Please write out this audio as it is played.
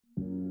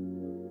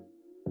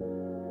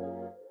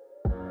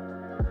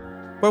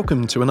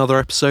Welcome to another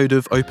episode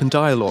of Open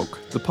Dialogue,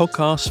 the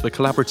podcast for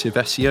collaborative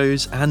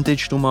SEOs and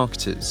digital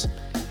marketers.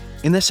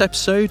 In this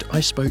episode, I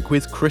spoke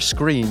with Chris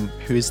Green,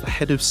 who is the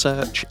head of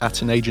search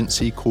at an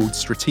agency called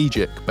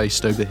Strategic,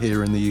 based over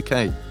here in the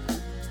UK.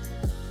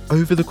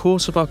 Over the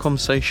course of our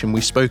conversation,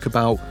 we spoke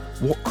about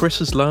what Chris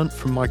has learnt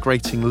from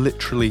migrating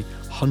literally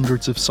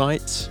hundreds of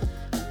sites.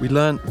 We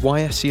learnt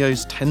why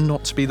SEOs tend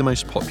not to be the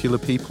most popular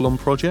people on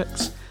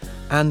projects,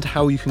 and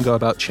how you can go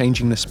about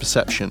changing this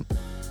perception.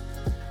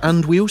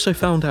 And we also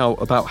found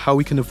out about how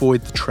we can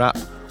avoid the trap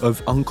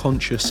of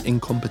unconscious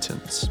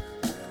incompetence.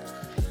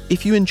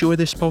 If you enjoy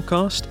this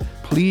podcast,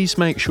 please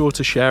make sure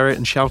to share it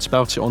and shout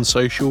about it on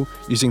social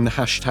using the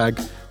hashtag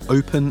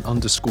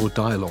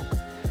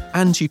open_dialogue.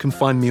 And you can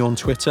find me on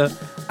Twitter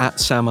at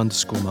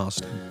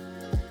Sam_Marsden.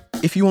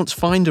 If you want to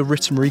find a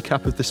written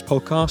recap of this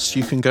podcast,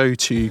 you can go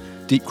to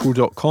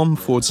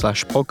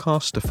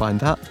deepcrawl.com/podcast to find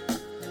that.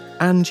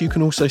 And you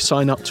can also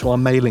sign up to our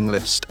mailing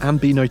list and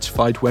be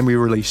notified when we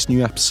release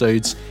new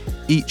episodes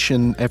each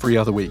and every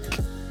other week.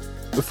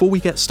 Before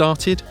we get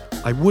started,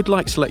 I would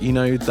like to let you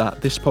know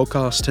that this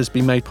podcast has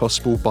been made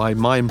possible by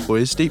my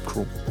employers,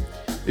 Deepcrawl.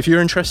 If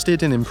you're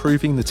interested in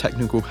improving the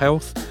technical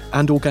health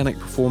and organic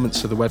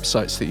performance of the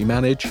websites that you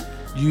manage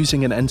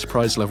using an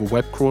enterprise-level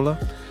web crawler,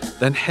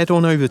 then head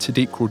on over to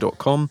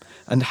deepcrawl.com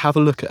and have a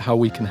look at how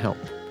we can help.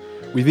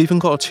 We've even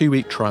got a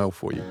 2-week trial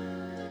for you.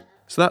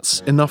 So that's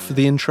enough for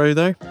the intro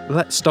though.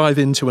 Let's dive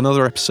into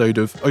another episode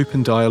of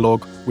Open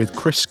Dialogue with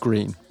Chris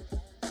Green.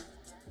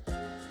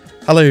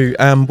 Hello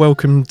and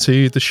welcome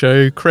to the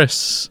show,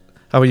 Chris.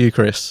 How are you,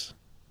 Chris?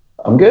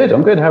 I'm good.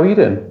 How are you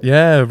doing?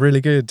 Yeah,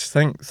 really good.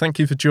 Thank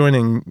you for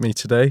joining me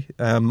today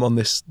on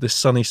this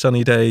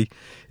sunny day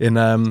in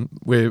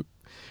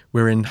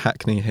we're in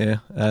Hackney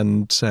here,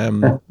 and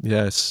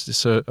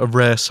it's a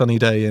rare sunny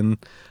day in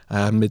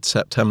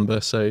mid-September,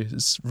 so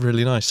it's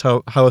really nice.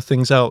 How are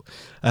things out?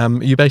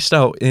 Are you based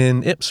out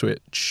in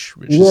Ipswich?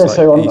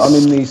 So I'm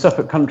in the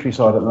Suffolk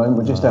countryside at the moment.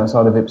 We're just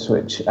outside of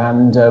Ipswich,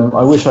 and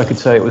I wish I could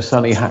say it was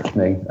sunny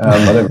Hackney.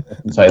 I don't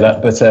often say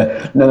that, but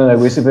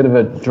no. It's a bit of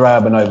a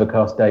drab and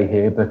overcast day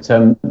here, but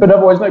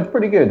otherwise, no,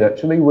 pretty good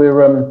actually.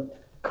 We're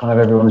kind of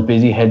everyone's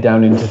busy, head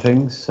down into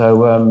things,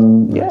 so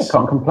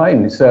can't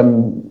complain. It's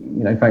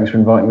thanks for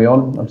inviting me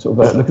on. I'm sort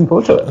of looking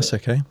forward to it. That's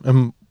okay.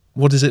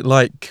 What is it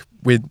like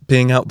with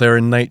being out there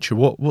in nature?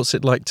 What's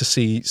it like to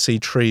see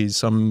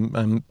trees?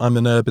 I'm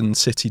an urban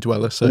city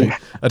dweller, so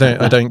I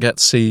don't get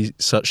to see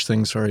such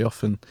things very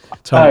often.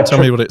 Tell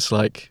me what it's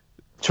like.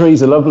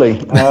 Trees are lovely.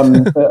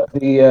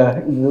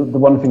 The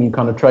one thing you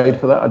kind of trade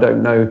for that, I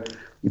don't know.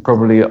 You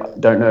probably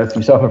don't know if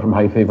you suffer from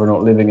hay fever or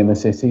not living in the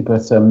city,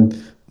 but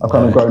I've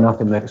kind of grown up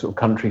in the sort of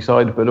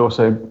countryside, but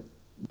also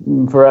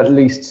for at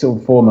least sort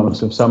of 4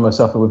 months of summer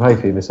suffer with hay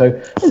fever. So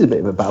there's a bit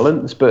of a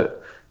balance,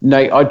 but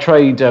I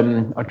trade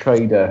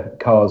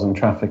cars and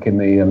traffic in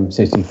the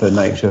city for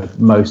nature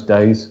most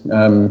days.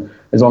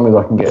 As long as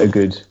I can get a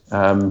good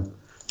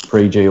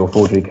 3G or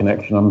 4G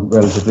connection, I'm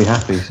relatively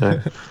happy.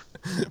 So.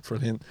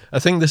 Brilliant. I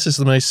think this is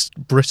the most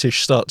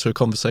British start to a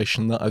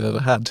conversation that I've ever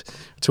had,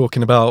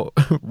 talking about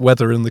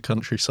weather in the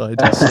countryside.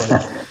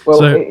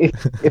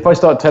 If I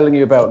start telling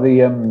you about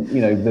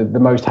the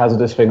most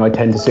hazardous thing I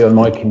tend to see on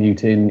my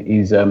commute in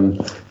is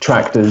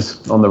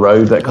tractors on the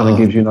road. That kind of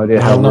gives you an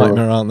idea how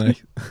nightmare, aren't they?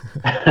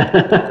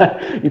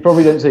 You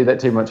probably don't see that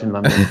too much in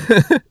London.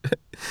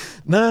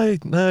 No,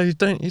 you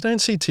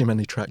don't see too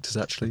many tractors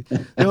actually.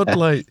 The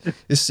odd,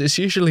 it's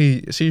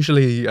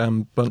usually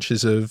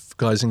bunches of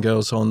guys and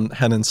girls on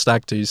hen and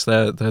stag do's.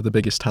 They're the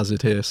biggest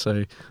hazard here,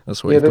 so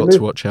that's what you've got to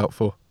watch out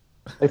for.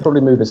 They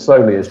probably move as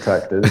slowly as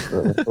tractors,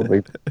 but they're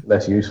probably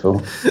less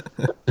useful.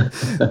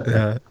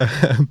 Yeah.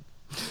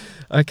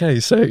 Okay,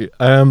 so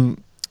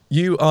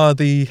you are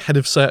the head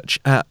of search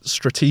at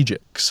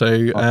Strategic.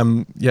 So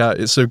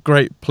it's a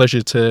great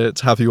pleasure to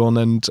have you on,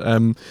 and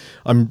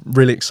I'm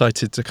really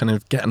excited to kind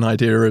of get an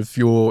idea of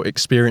your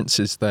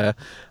experiences there.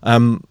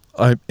 In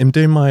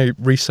doing my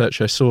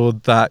research, I saw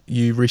that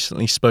you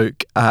recently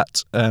spoke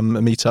at a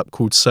meetup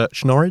called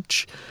Search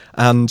Norwich,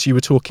 and you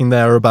were talking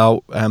there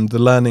about the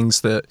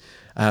learnings that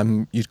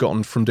you'd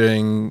gotten from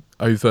doing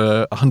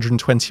over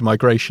 120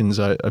 migrations,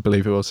 I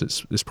believe it was.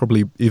 It's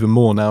probably even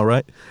more now,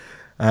 right?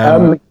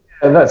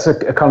 That's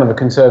a kind of a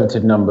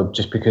conservative number,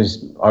 just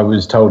because I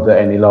was told that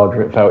any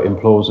larger it felt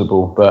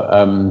implausible. But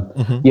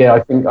I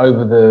think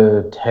over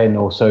the 10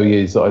 or so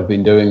years that I've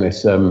been doing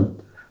this,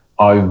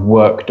 I've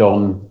worked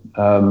on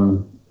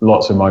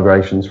lots of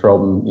migrations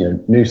from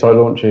new site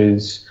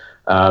launches,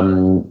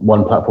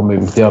 one platform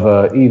moving to the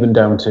other, even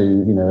down to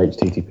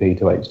HTTP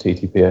to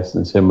HTTPS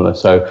and similar.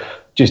 So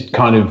just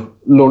kind of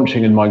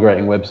launching and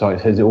migrating websites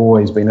has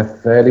always been a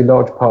fairly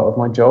large part of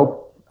my job.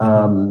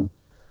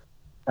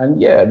 And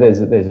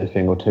there's a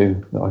thing or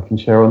two that I can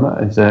share on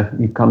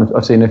that.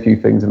 I've seen a few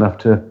things enough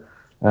to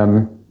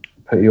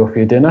put you off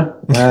your dinner,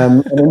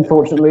 and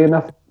unfortunately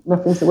enough,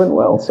 nothing that went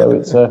well. So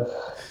it's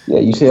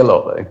you see a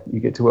lot though. You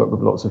get to work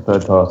with lots of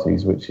third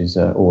parties, which is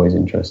always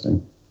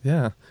interesting.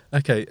 Yeah.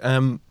 Okay.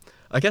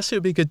 I guess it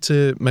would be good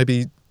to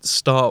maybe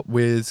start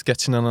with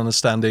getting an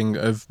understanding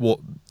of what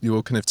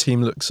your kind of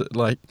team looks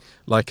like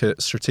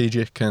at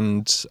Strategic,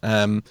 and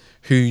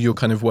who you're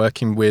kind of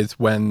working with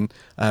when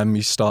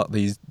you start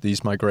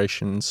these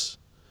migrations?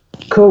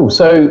 Cool.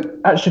 So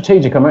at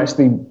Strategic, I'm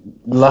actually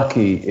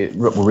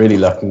really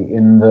lucky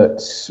in that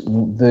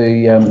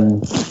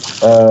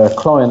the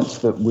clients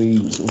that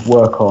we sort of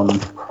work on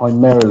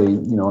primarily,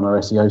 on our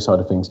SEO side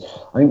of things,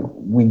 I think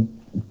we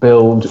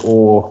build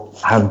or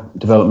have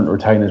development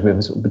retainers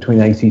with sort of between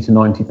 80 to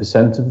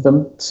 90% of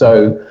them.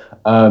 So,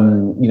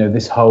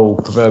 this whole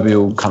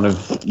proverbial kind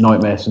of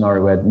nightmare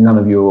scenario where none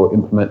of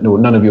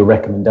your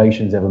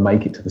recommendations ever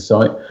make it to the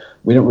site,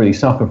 we don't really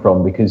suffer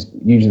from, because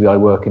usually I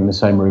work in the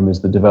same room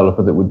as the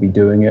developer that would be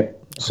doing it.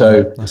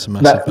 So that's a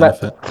massive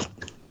benefit. That's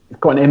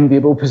quite an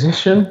enviable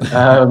position.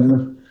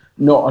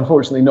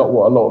 Unfortunately, not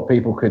what a lot of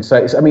people could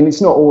say.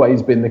 It's not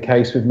always been the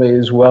case with me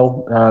as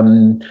well.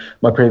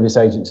 My previous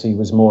agency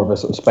was more of a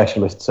sort of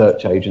specialist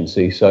search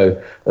agency,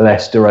 so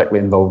less directly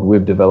involved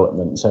with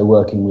development. So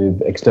working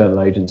with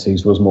external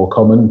agencies was more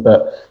common,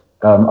 but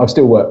I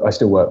still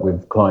work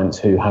with clients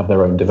who have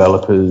their own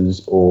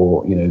developers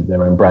or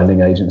their own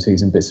branding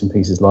agencies and bits and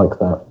pieces like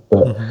that.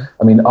 But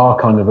our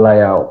kind of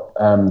layout,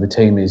 the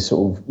team is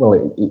sort of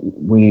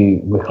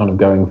we're kind of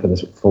going for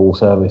this full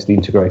service, the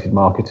integrated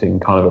marketing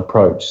kind of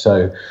approach.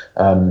 So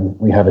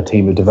we have a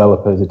team of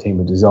developers, a team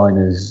of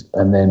designers,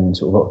 and then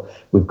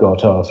we've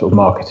got our sort of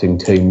marketing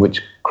team,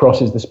 which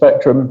crosses the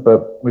spectrum,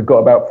 but we've got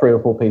about 3 or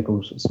 4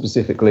 people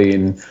specifically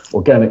in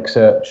organic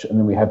search, and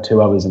then we have 2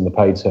 others in the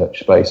paid search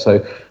space.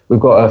 So we've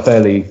got a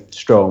fairly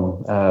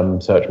strong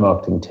search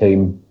marketing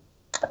team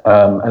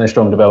and a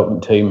strong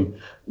development team,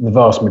 the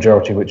vast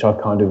majority of which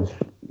I've kind of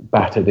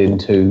battered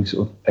into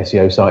sort of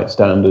SEO site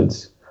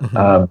standards.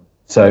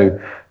 So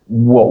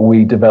what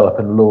we develop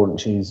and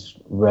launch is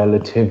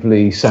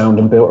relatively sound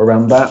and built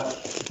around that.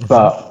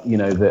 But,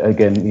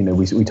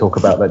 we talk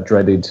about that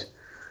dreaded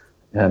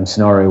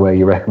scenario where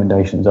your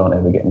recommendations aren't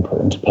ever getting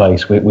put into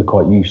place. We're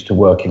quite used to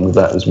working with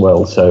that as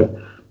well. So,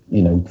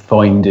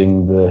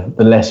 finding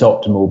the less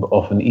optimal but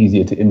often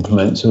easier to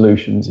implement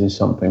solutions is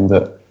something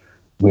that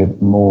we're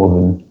more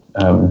than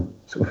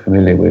sort of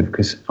familiar with,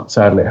 because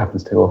sadly it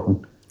happens too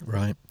often.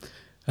 Right.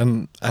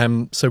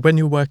 So when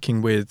you're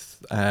working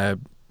with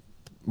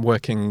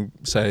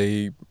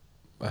say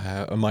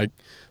a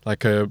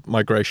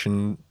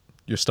migration,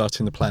 you're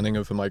starting the planning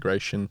of a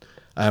migration,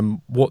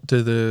 what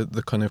do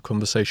the kind of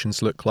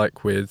conversations look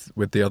like with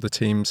the other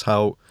teams?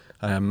 How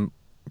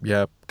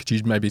could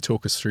you maybe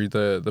talk us through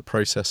the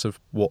process of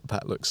what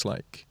that looks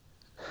like?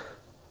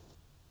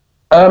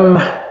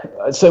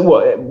 So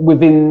what,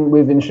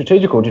 within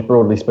Strategic, or just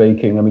broadly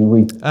speaking?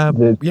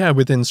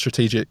 Within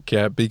Strategic,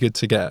 it'd be good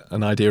to get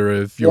an idea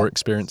of your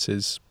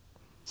experiences.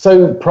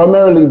 So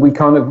primarily, we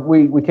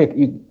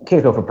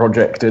kick off a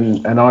project,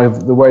 and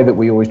the way that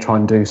we always try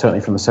and do, certainly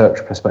from the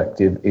search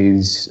perspective,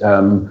 is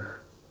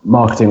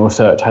marketing or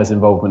search has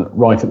involvement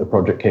right at the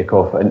project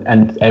kickoff,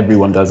 and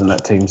everyone does in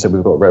that team. So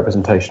we've got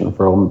representation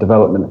from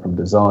development, from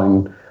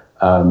design,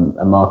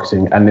 and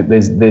marketing, and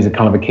there's a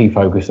kind of a key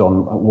focus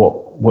on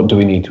what do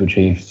we need to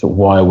achieve. So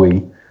why are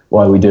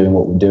we doing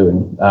what we're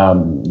doing?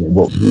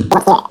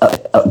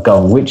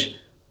 Goal, which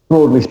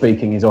broadly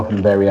speaking is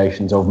often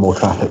variations of more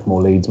traffic, more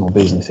leads, more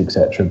business,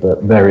 etc.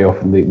 But very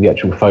often the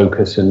actual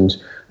focus and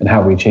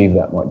how we achieve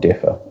that might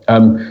differ.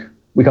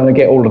 We kind of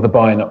get all of the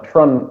buy-in up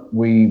front.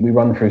 We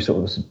run through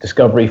sort of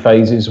discovery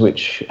phases,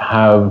 which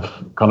have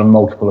kind of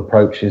multiple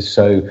approaches.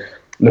 So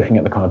looking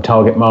at the kind of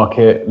target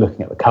market,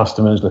 looking at the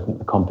customers, looking at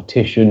the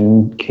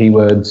competition,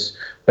 keywords,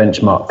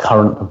 benchmark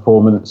current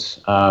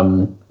performance,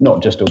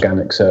 not just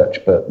organic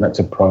search, but that's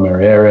a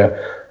primary area.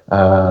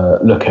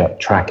 Look at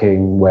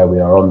tracking where we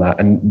are on that.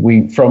 And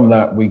we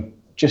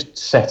just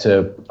set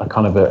a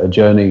kind of a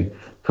journey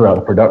throughout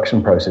the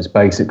production process,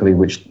 basically,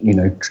 which,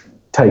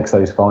 takes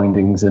those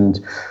findings and,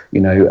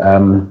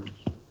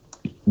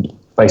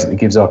 basically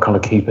gives our kind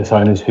of key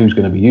personas who's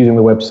going to be using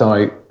the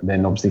website. And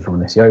then obviously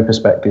from an SEO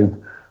perspective,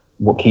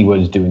 what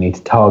keywords do we need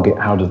to target?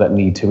 How does that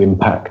need to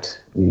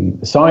impact the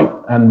site?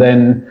 And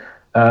then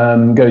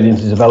goes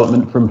into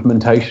development for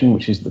implementation,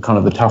 which is the kind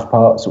of the tough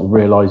part, sort of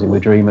realizing the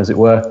dream, as it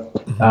were.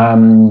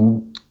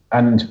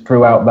 And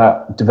throughout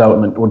that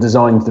development or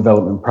design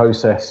development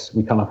process,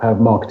 we kind of have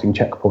marketing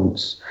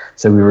checkpoints.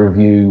 So we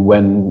review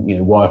when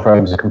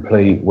wireframes are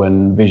complete,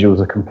 when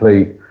visuals are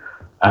complete,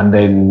 and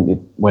then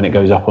when it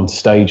goes up onto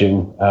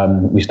staging,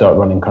 we start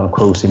running kind of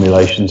crawl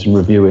simulations and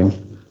reviewing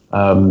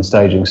the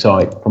staging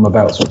site from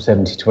about sort of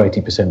 70 to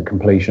 80%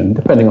 completion,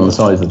 depending on the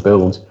size of the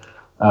build.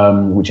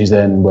 Which is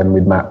then when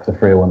we'd map the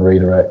 301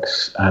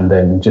 redirects and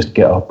then just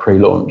get our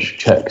pre-launch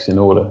checks in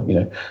order.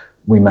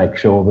 We make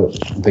sure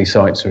that these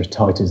sites are as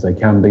tight as they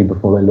can be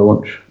before they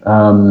launch.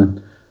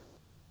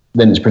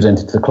 Then it's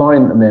presented to the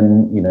client, and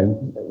then,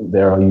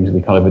 there are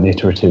usually kind of an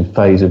iterative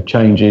phase of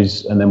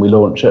changes, and then we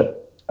launch it.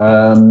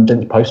 Then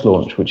it's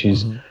post-launch, which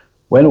is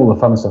when all the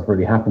fun stuff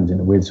really happens in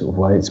a weird sort of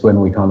way. It's when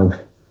we kind of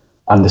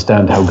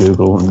understand how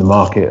Google and the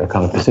market are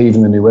kind of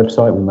perceiving the new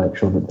website. We make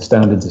sure that the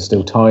standards are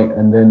still tight,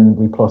 and then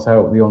we plot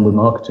out the onward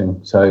marketing.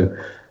 So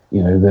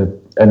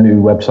a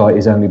new website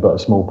is only but a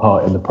small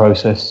part in the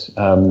process.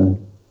 From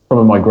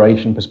a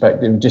migration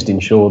perspective, just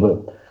ensure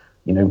that,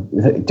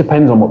 it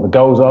depends on what the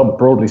goals are, but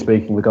broadly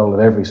speaking, the goal of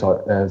every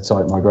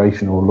site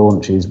migration or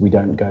launch is we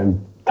don't go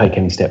take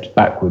any steps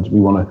backwards. We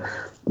want to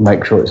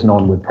make sure it's an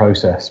onward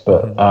process.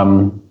 But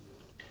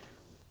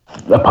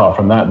apart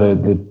from that,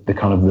 the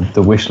kind of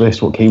the wish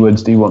list, what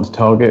keywords do you want to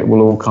target,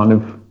 will all kind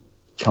of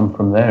come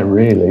from there,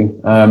 really.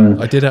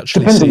 I did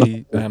actually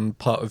see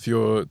part of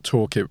your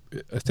talk.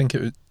 I think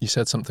you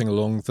said something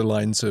along the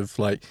lines of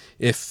like,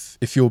 if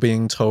you're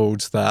being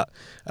told that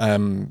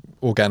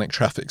organic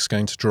traffic's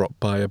going to drop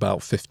by about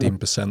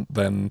 15%,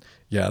 then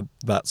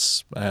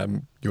that's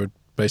you're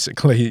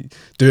basically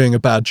doing a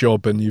bad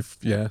job, and you've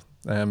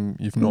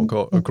not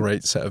got a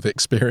great set of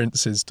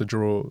experiences to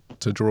draw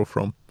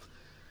from.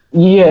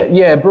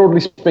 Yeah. Broadly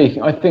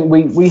speaking, I think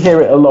we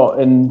hear it a lot,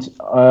 and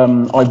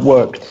I've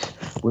worked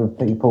with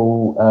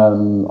people.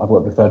 I've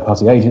worked with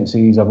third-party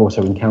agencies. I've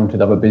also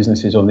encountered other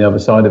businesses on the other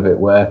side of it,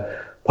 where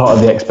part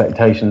of the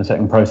expectation, the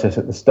setting process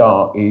at the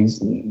start,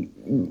 is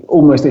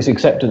almost this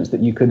acceptance that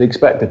you could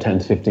expect a 10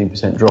 to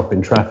 15% drop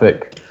in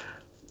traffic,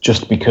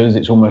 just because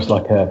it's almost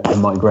like a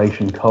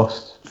migration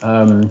cost.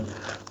 From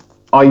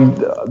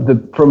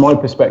my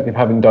perspective,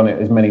 having done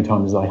it as many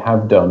times as I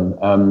have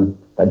done,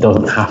 that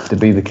doesn't have to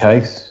be the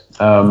case.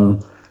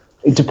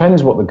 It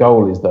depends what the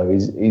goal is, though.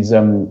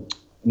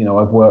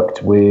 I've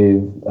worked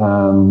with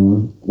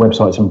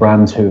websites and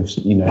brands who've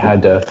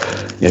had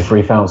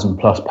 3,000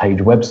 plus page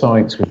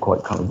websites with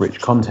quite kind of rich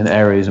content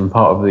areas, and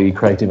part of the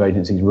creative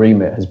agency's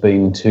remit has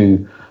been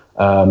to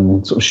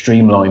sort of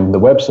streamline the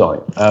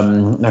website.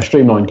 Now,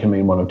 streamline can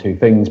mean one or two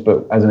things,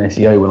 but as an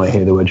SEO, when I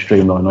hear the word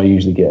streamline, I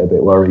usually get a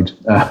bit worried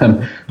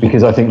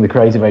because I think the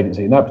creative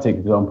agency in that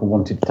particular example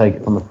wanted to take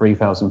it from a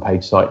 3,000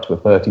 page site to a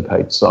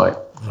 30-page site,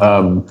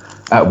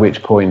 at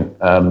which point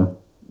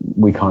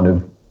we kind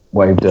of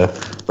waved a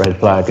red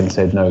flag and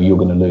said, no, you're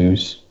going to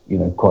lose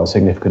quite a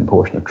significant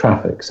portion of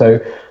traffic. So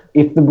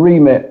if the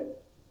remit,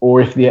 or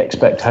if the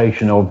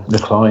expectation of the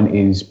client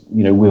is,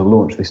 we'll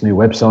launch this new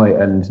website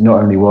and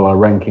not only will our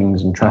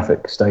rankings and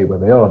traffic stay where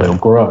they are, they'll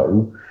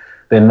grow,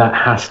 then that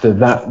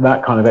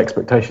kind of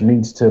expectation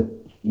needs to,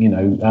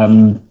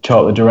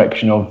 chart the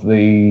direction of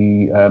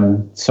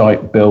the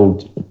site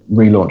build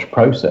relaunch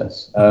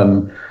process.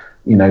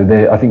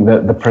 I think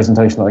that the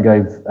presentation that I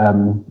gave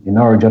in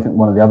Norwich, I think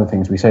one of the other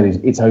things we said is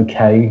it's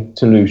okay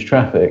to lose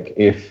traffic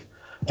if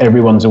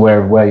everyone's aware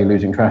of where you're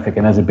losing traffic,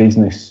 and as a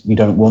business, you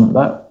don't want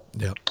that.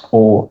 Yep.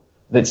 Or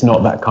that's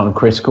not that kind of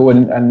critical.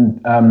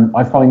 And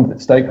I find that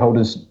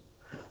stakeholders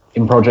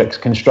in projects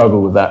can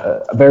struggle with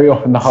that. Very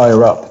often, the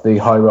higher up the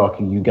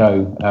hierarchy you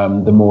go,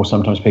 the more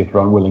sometimes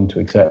people are unwilling to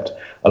accept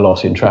a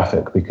loss in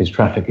traffic, because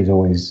traffic is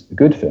always a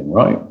good thing,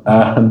 right?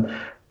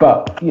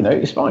 But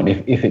it's fine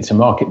if it's a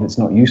market that's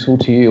not useful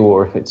to you,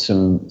 or if it's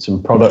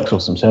some products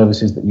or some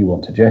services that you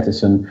want to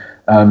jettison,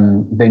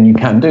 then you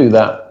can do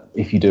that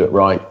if you do it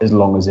right, as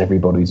long as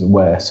everybody's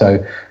aware.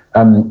 So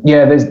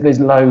there's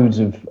loads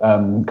of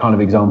kind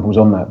of examples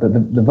on that, but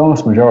the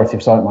vast majority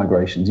of site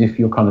migrations, if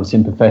you're kind of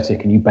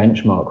sympathetic and you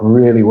benchmark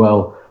really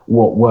well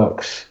what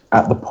works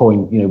at the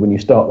point, when you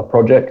start the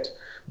project,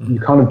 you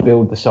kind of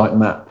build the site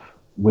map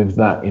with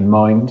that in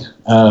mind.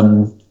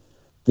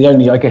 The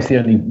only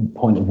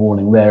point of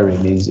warning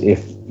therein is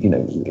if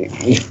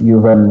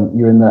you're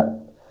in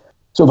that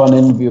sort of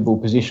unenviable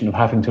position of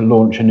having to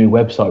launch a new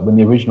website when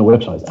the original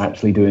website is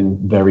actually doing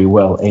very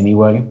well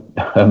anyway.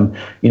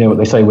 What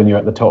they say, when you're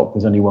at the top,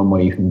 there's only one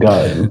way you can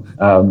go.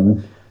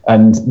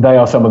 And they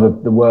are some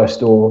of the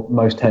worst or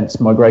most tense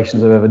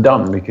migrations I've ever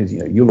done, because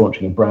you're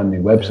launching a brand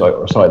new website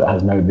or a site that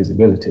has no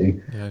visibility.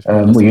 You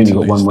only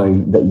got one way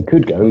that you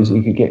could go, is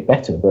you could get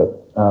better. But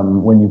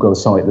when you've got a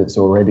site that's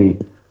already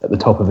at the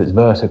top of its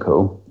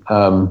vertical,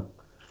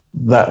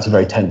 that's a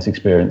very tense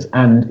experience.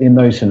 And in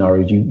those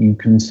scenarios, you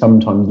can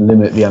sometimes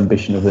limit the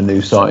ambition of the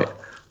new site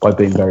by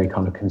being very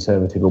kind of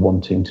conservative or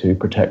wanting to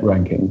protect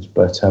rankings.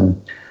 But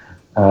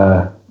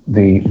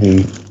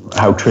the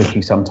how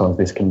tricky sometimes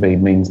this can be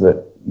means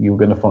that you're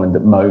going to find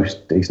that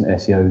most decent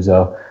SEOs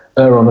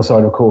are on the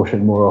side of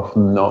caution more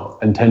often than not,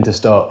 and tend to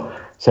start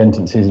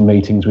sentences and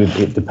meetings with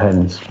 "it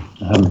depends."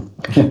 I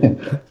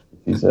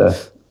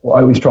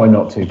always try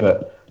not to,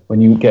 but when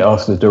you get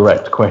asked a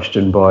direct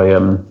question by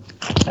a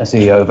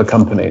CEO of a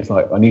company, it's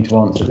like, I need to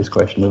answer this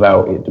question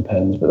without "it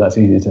depends," but that's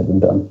easier said than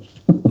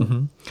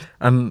done.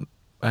 And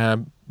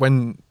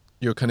when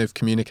you're kind of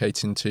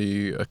communicating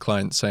to a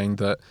client saying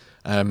that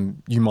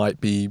you might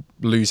be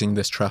losing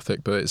this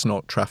traffic, but it's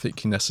not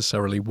traffic you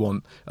necessarily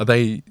want, are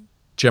they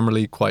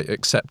generally quite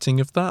accepting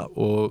of that,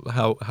 or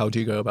how do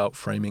you go about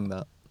framing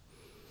that?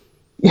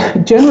 Yeah,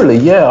 generally,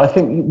 yeah. I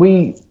think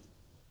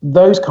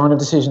those kind of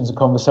decisions and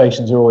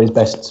conversations are always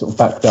best sort of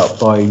backed up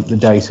by the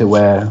data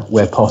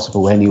where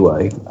possible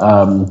anyway.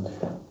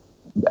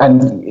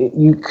 And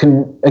you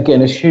can,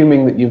 again,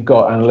 assuming that you've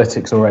got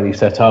analytics already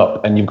set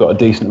up and you've got a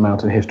decent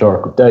amount of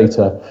historical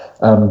data,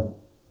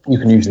 you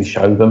can usually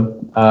show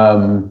them,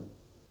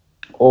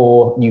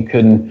 or you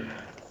can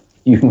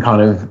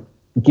kind of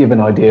give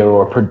an idea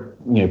or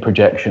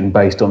projection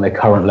based on their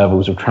current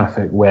levels of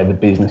traffic, where the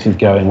business is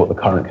going, what the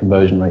current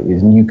conversion rate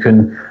is, and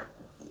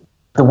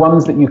the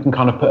ones that you can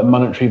kind of put a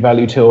monetary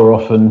value to are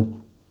often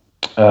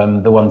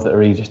the ones that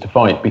are easiest to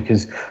fight,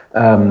 because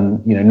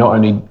not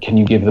only can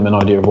you give them an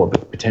idea of what the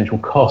potential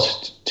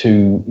cost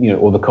to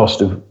or the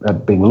cost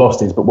of being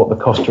lost is, but what the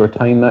cost to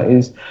retain that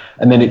is,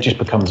 and then it just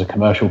becomes a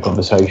commercial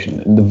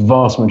conversation. And the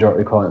vast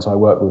majority of clients I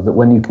work with, that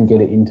when you can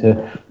get it into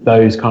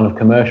those kind of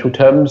commercial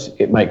terms,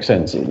 it makes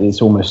sense.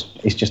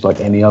 It's just like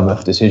any other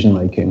decision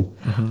making.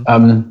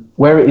 Mm-hmm.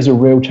 Where it is a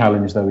real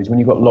challenge, though, is when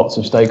you've got lots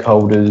of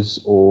stakeholders,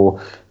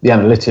 or the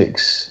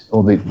analytics,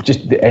 or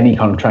any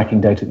kind of tracking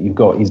data that you've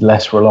got is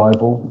less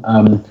reliable.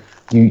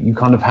 You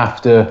kind of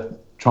have to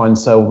try and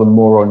sell them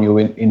more on your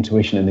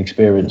intuition and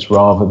experience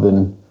rather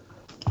than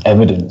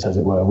evidence, as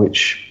it were,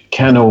 which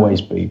can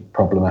always be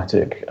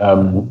problematic.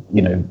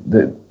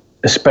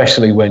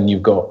 Especially when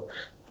you've got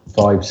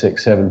 5,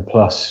 6, 7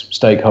 plus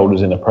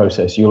stakeholders in a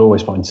process, you'll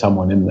always find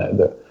someone in there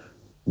that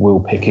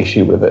will pick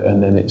issue with it,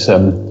 and then it's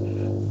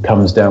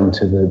comes down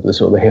to the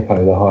sort of the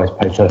hippo, the highest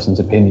paid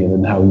person's opinion,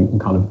 and how you can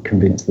kind of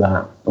convince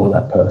that or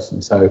that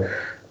person. So,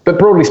 but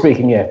broadly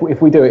speaking, yeah,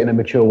 if we do it in a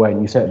mature way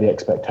and you set the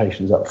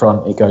expectations up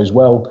front, it goes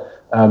well.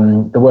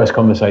 The worst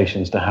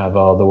conversations to have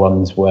are the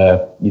ones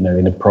where,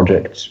 in a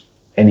project,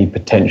 any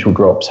potential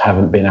drops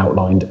haven't been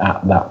outlined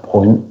at that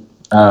point,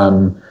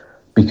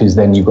 because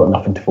then you've got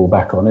nothing to fall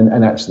back on.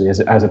 And actually,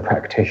 as a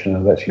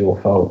practitioner, that's your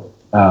fault.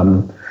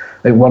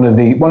 One of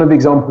the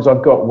examples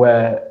I've got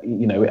where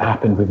it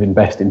happened within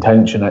best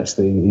intention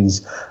actually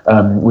is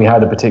we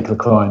had a particular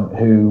client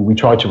who we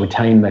tried to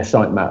retain their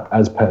sitemap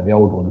as per the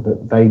old one,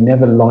 but they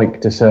never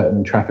liked a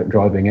certain traffic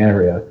driving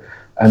area,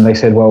 and they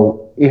said,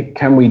 well,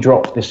 can we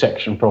drop this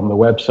section from the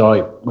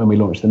website when we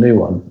launch the new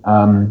one?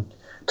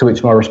 To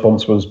which my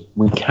response was,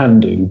 we can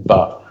do,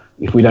 but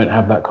if we don't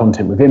have that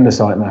content within the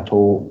sitemap,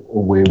 or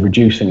we're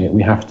reducing it,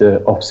 we have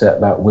to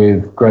offset that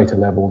with greater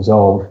levels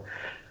of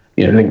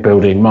link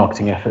building,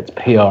 marketing efforts,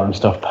 PR and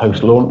stuff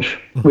post-launch,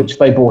 which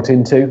they bought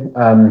into.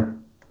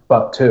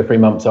 But 2 or 3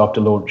 months after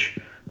launch,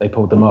 they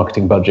pulled the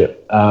marketing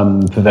budget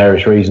for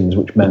various reasons,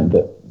 which meant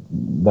that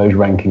those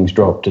rankings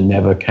dropped and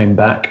never came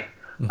back.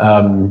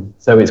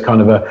 So it's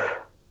kind of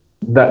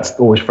that's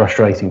always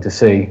frustrating to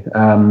see.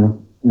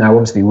 Now,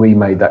 obviously, we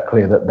made that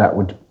clear that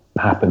would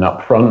happen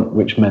up front,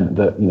 which meant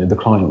that the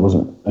client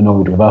wasn't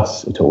annoyed with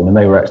us at all, and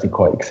they were actually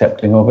quite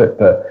accepting of it.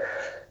 But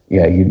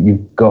yeah,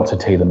 you've got to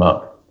tee them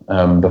up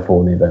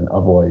before the event,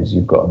 otherwise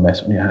you've got a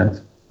mess on your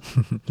hands.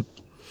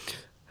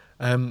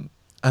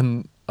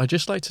 And I'd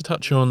just like to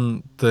touch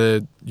on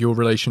your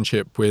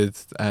relationship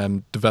with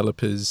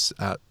developers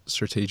at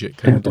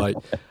Strategic, and like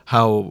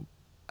how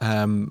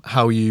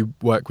you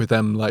work with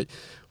them. Like,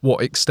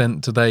 what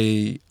extent do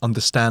they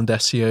understand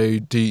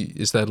SEO?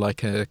 Is there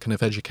like a kind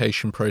of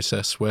education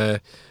process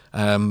where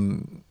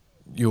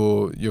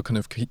you're kind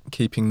of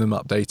keeping them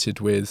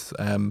updated with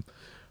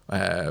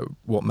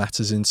what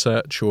matters in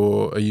search,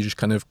 or are you just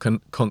kind of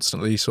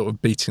constantly sort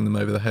of beating them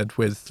over the head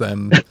with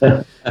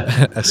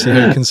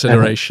SEO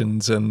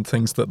considerations and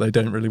things that they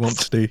don't really want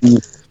to do?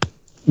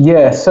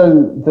 Yeah,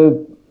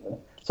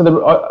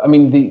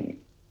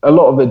 a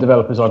lot of the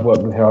developers I've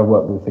worked with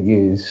for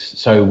years,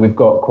 so we've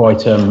got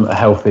quite a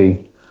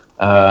healthy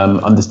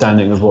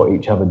understanding of what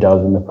each other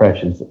does and the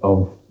pressures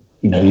of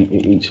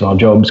each of our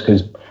jobs,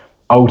 because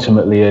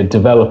ultimately a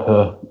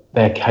developer,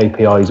 their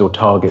KPIs or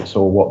targets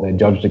or what they're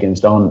judged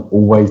against aren't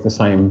always the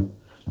same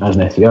as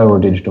an SEO or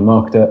a digital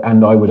marketer,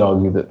 and I would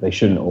argue that they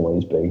shouldn't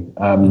always be.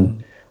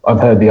 I've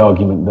heard the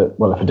argument that,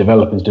 well, if a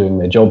developer's doing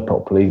their job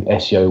properly,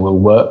 SEO will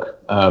work,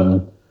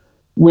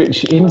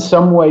 which in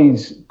some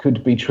ways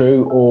could be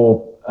true,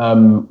 or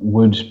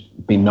would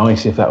be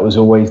nice if that was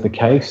always the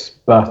case,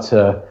 but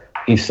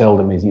it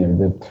seldom is.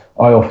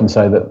 I often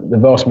say that the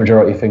vast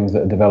majority of things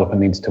that a developer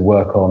needs to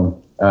work on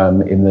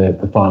in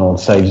the final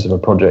stages of a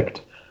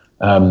project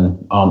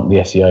aren't the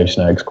SEO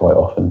snags quite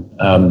often,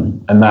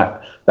 and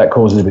that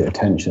causes a bit of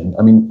tension.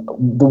 I mean,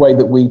 the way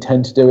that we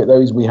tend to do it,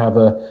 though, is we have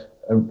a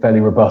fairly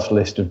robust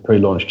list of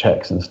pre-launch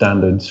checks and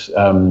standards,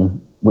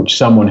 which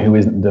someone who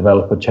isn't a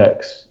developer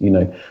checks.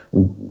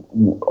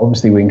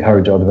 Obviously we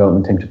encourage our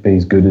development team to be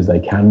as good as they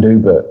can do,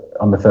 but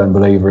I'm a firm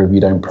believer if you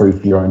don't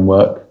proof your own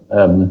work,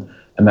 and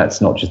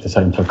that's not just the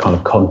same for kind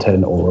of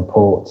content or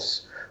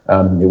reports.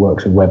 It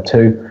works with web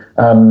too.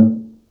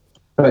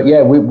 But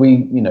yeah,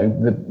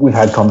 we've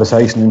had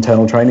conversation,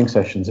 internal training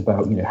sessions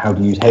about how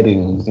to use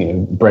headings.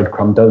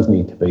 Breadcrumb does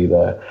need to be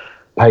there,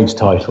 page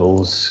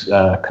titles,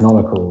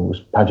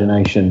 canonicals,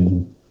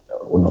 pagination,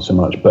 or not so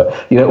much.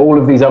 But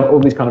all these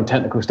kind of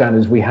technical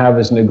standards we have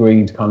as an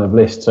agreed kind of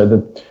list.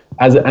 So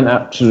as an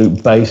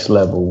absolute base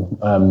level,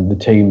 the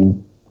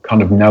team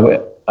kind of know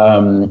it,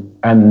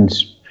 and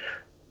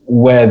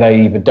where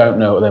they either don't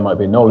know or there might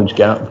be a knowledge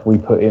gap, we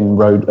put in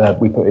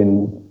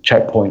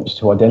checkpoints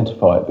to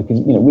identify it, because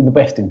with the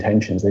best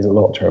intentions there's a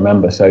lot to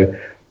remember, so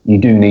you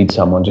do need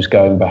someone just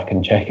going back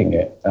and checking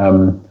it.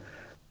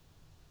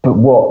 but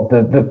what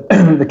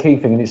the key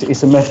thing, and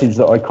it's a message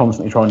that I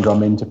constantly try and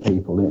drum into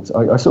people. And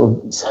I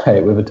sort of say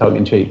it with a tongue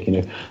in cheek,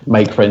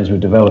 make friends with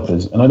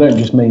developers, and I don't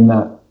just mean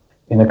that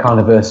in a kind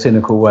of a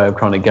cynical way of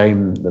trying to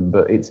game them,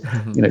 but it's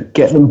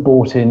get them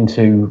bought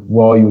into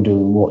why you're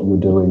doing what you're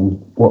doing,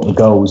 what the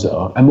goals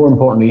are, and more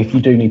importantly, if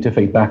you do need to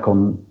feed back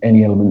on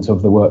any elements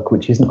of the work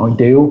which isn't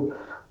ideal,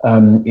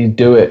 you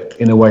do it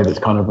in a way that's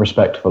kind of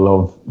respectful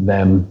of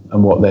them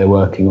and what they're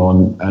working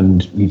on,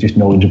 and you're just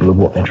knowledgeable of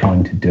what they're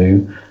trying to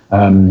do.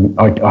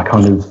 I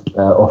kind of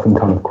often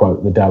kind of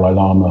quote the Dalai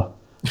Lama,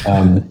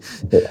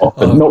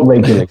 often, not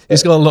regularly.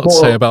 He's got a lot to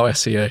say about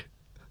SEO.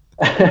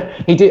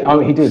 He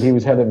did. He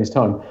was ahead of his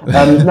time.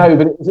 No,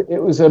 but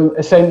it was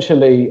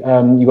essentially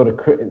you got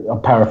to.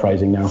 I'm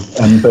paraphrasing now,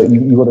 but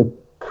you got to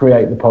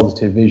create the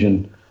positive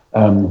vision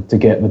to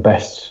get the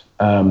best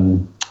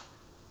kind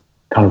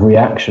of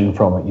reaction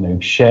from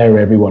it. Share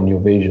everyone your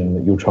vision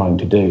that you're trying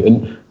to do,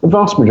 and the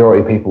vast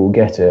majority of people will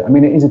get it. I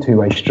mean, it is a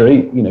two-way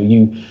street.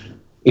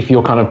 If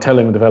you're kind of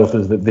telling the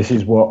developers that this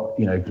is what,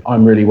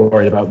 I'm really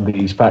worried about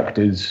these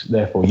factors,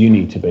 therefore you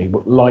need to be.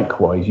 But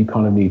likewise, you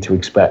kind of need to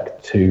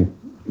expect to,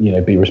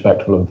 be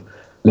respectful of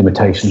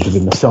limitations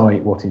within the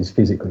site, what is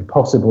physically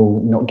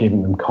possible, not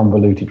giving them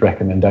convoluted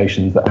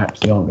recommendations that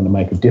actually aren't going to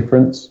make a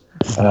difference.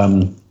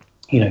 In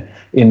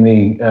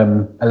the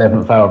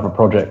 11th hour of a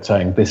project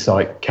saying this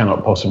site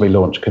cannot possibly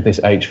launch because this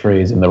H3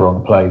 is in the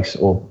wrong place,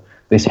 or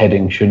this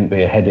heading shouldn't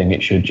be a heading,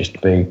 it should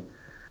just be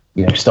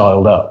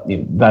styled up.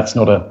 That's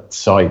not a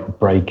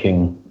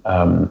site-breaking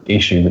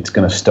issue that's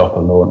going to stop a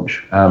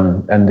launch.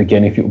 And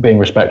again, if you're being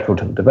respectful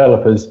to the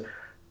developers,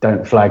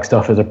 don't flag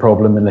stuff as a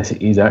problem unless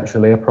it is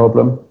actually a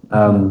problem,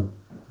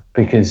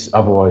 because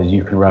otherwise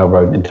you can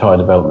railroad an entire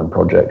development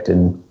project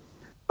in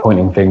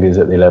pointing fingers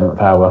at the 11th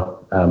hour.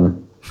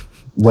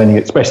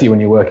 Especially when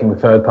you're working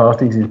with third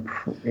parties,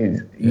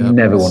 you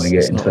never want to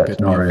get into that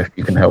scenario if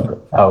you can help it.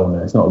 Oh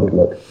no, it's not a good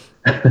look.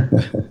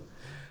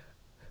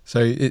 So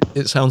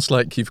it sounds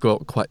like you've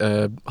got quite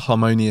a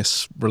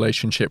harmonious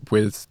relationship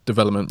with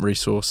development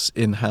resource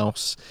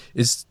in-house.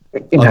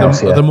 Are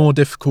there more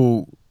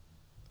difficult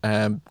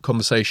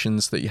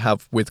conversations that you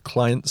have with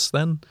clients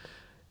then?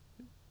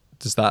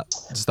 Does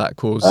that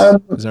cause?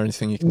 Is there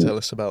anything you can tell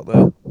us about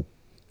that?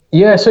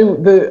 Yeah. So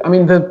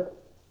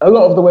a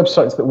lot of the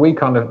websites that we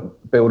kind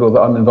of build or that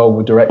I'm involved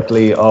with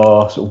directly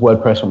are sort of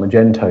WordPress or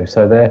Magento.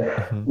 So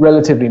they're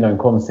relatively known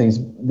quantities.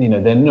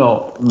 They're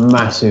not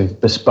massive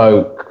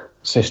bespoke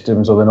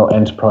systems, or they're not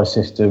enterprise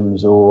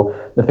systems, or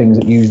the things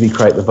that usually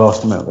create the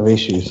vast amount of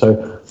issues.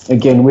 So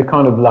again, we're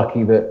kind of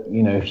lucky that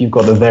if you've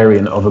got a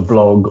variant of a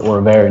blog or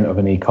a variant of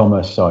an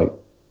e-commerce site,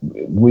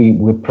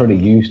 we're pretty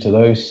used to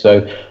those.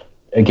 So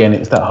again,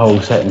 it's that whole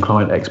setting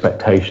client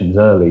expectations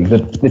early.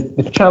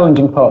 The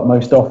challenging part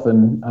most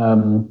often,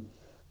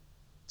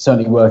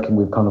 certainly working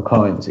with kind of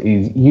clients,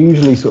 is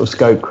usually sort of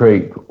scope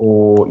creep,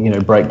 or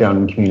breakdown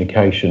in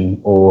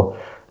communication, or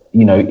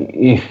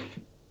if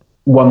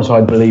one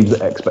side believes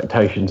that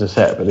expectations are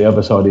set, but the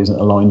other side isn't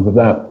aligned with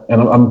that.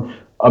 And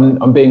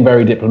I'm being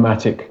very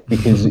diplomatic,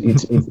 because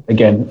it's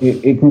again,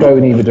 it can go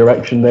in either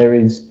direction. There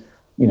is,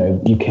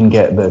 you can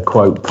get the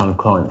quote kind of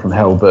client from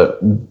hell, but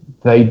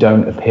they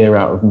don't appear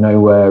out of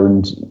nowhere.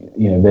 And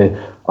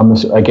I'm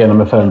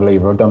a firm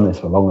believer. I've done this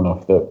for long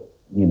enough that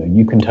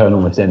you can turn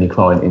almost any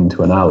client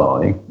into an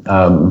ally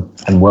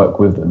and work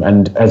with them.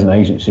 And as an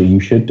agency, you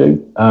should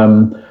do.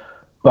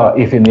 But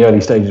if in the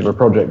early stages of a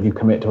project you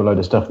commit to a load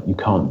of stuff that you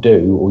can't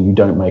do, or you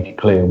don't make it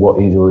clear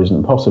what is or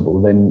isn't possible,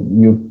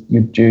 then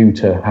you're due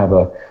to have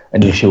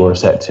an issue or a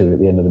set to at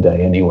the end of the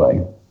day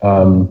anyway.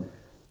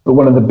 But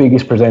one of the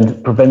biggest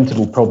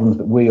preventable problems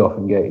that we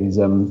often get is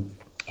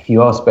if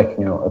you are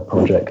speccing out a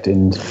project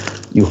and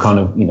you're kind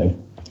of,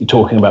 you're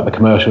talking about the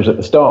commercials at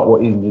the start,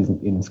 what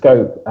isn't in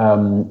scope.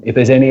 If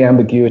there's any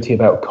ambiguity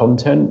about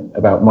content,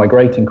 about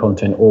migrating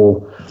content,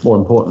 or more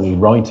importantly,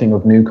 writing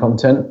of new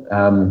content,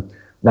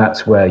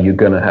 that's where you're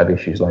going to have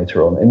issues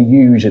later on. And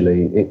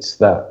usually it's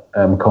that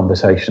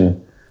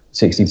conversation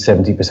 60 to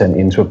 70%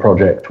 into a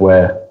project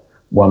where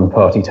one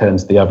party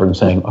turns to the other and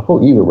saying, I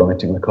thought you were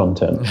writing the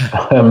content.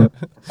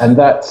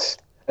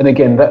 And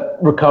again, that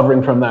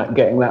recovering from that,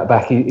 getting that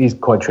back is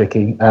quite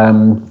tricky.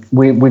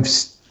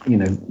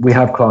 We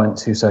have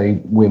clients who say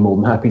we're more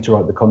than happy to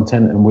write the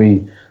content, and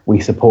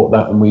we support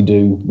that, and we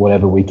do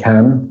whatever we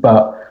can.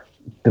 But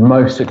the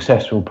most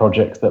successful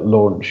projects that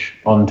launch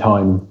on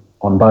time,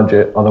 on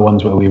budget, are the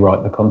ones where we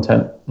write the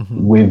content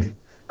with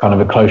kind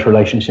of a close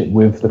relationship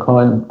with the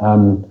client.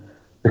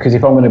 Because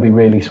if I'm going to be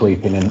really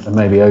sweeping and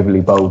maybe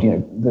overly bold,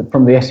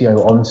 from the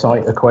SEO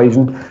on-site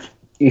equation,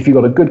 if you've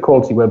got a good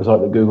quality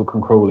website that Google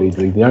can crawl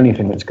easily, the only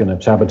thing that's going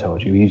to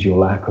sabotage you is your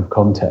lack of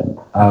content.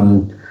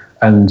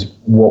 And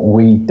what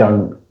we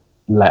don't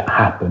let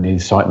happen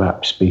is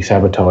sitemaps be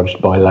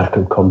sabotaged by lack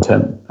of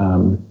content.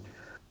 And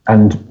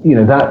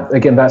that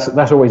again,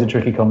 that's always a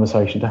tricky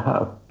conversation to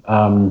have.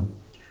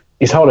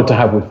 It's harder to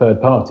have with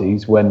third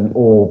parties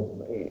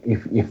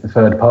if the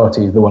third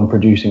party is the one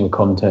producing the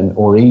content,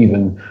 or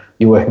even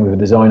you're working with a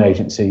design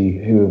agency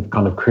who have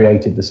kind of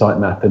created the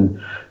sitemap,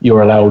 and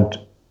you're allowed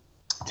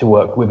to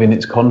work within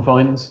its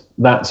confines,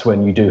 that's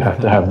when you do have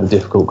to have the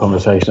difficult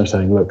conversation of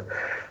saying, look,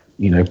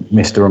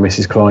 Mr. or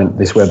Mrs. Client,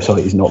 this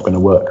website is not going to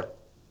work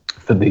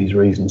for these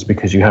reasons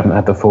because you haven't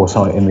had the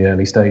foresight in the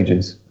early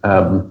stages.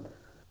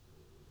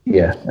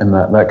 And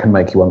that can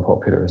make you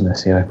unpopular as an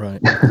SEO.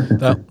 Right.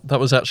 That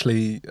was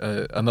actually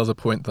another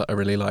point that I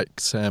really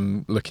liked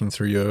looking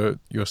through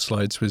your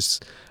slides was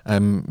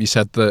you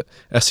said that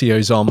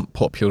SEOs aren't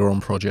popular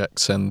on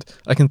projects, and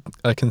I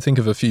can think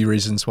of a few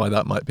reasons why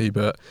that might be,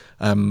 but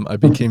I'd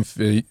be keen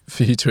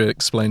for you to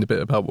explain a bit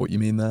about what you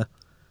mean there.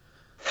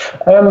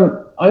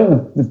 I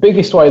think the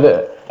biggest way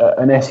that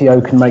an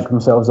SEO can make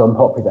themselves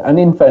unpopular, and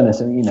in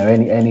fairness,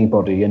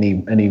 anybody,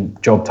 any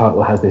job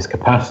title has this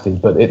capacity,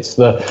 but it's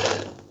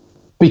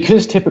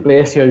because typically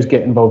SEOs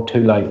get involved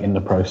too late in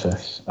the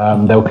process.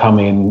 They'll come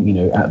in,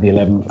 at the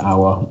 11th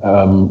hour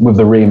with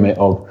the remit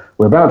of,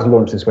 we're about to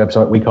launch this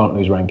website, we can't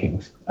lose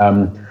rankings.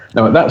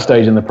 Now, at that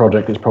stage in the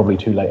project, it's probably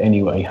too late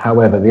anyway.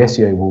 However, the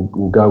SEO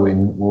will go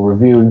in, will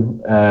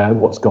review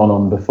what's gone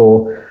on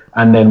before,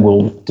 and then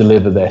will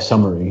deliver their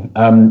summary.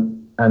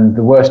 And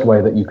the worst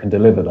way that you can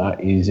deliver that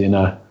is in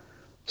a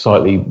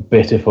slightly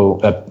bitter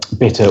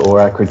or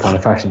acrid kind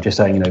of fashion, just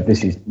saying,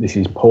 this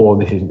is poor,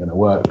 this isn't going to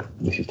work,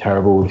 this is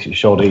terrible, this is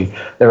shoddy.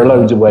 There are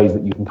loads of ways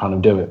that you can kind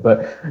of do it,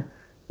 but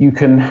you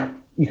can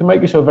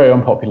make yourself very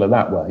unpopular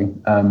that way,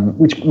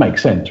 which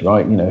makes sense,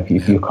 right?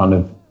 If you're kind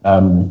of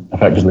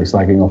effectively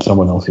slagging off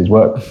someone else's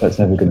work, that's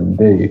never going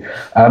to do you.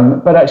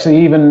 But actually,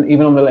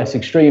 even on the less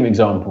extreme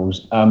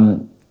examples,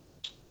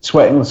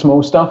 sweating the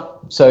small stuff.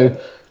 So,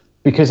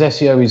 because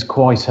SEO is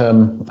quite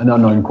an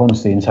unknown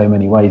quantity in so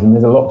many ways, and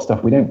there's a lot of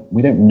stuff we don't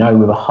know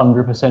with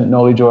 100%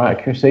 knowledge or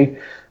accuracy.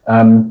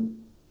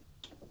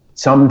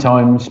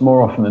 Sometimes,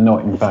 more often than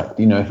not, in fact,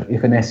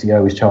 if an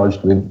SEO is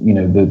charged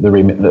with the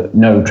remit that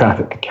no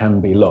traffic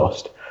can be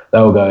lost,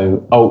 they'll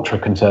go ultra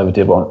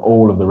conservative on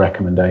all of the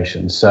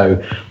recommendations.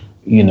 So,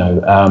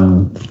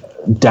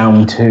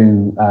 down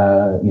to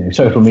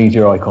social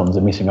media icons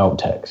are missing alt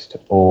text,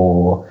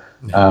 or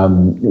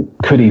it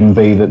could even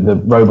be that the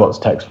robots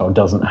text file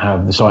doesn't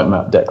have the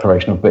sitemap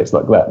declaration of bits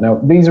like that. Now,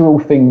 these are all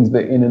things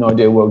that in an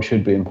ideal world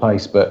should be in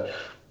place, but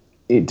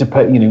it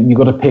depends. You've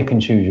got to pick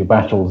and choose your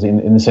battles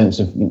in the sense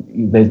of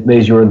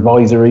there's your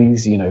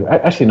advisories.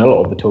 Actually, a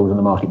lot of the tools in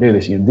the market do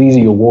this. These are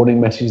your warning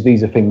messages.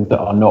 These are things that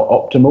are not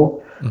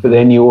optimal. But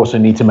then you also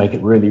need to make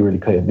it really, really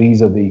clear.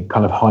 These are the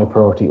kind of high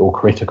priority or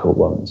critical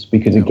ones,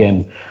 because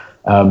again,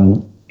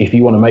 if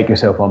you want to make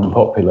yourself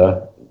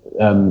unpopular,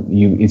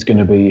 it's going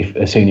to be if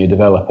a senior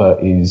developer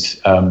is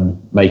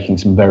making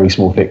some very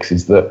small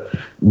fixes that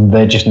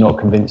they're just not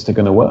convinced are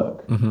going to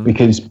work.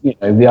 Because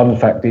the other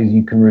fact is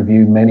you can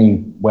review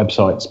many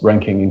websites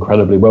ranking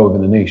incredibly well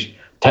within the niche.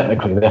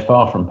 Technically, they're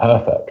far from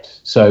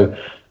perfect. So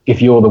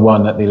if you're the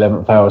one at the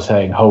 11th hour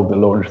saying, hold the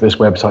launch, this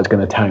website's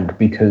going to tank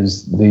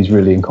because these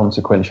really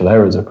inconsequential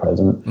errors are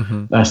present,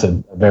 that's a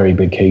very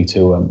big key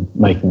to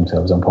making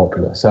themselves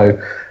unpopular.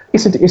 So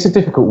it's a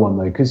difficult one,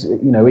 though, because,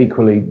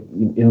 equally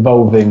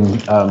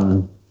involving,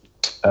 a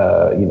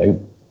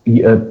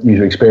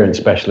user experience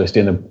specialist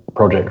in a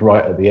project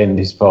right at the end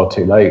is far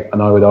too late.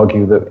 And I would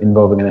argue that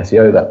involving an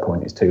SEO at that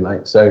point is too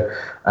late. So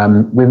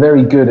we're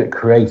very good at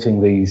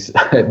creating these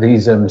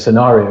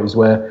scenarios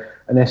where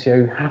an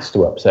SEO has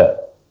to upset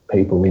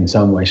people in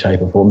some way,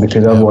 shape or form,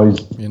 because otherwise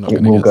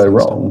it will go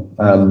wrong.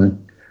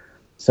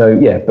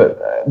 But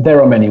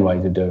there are many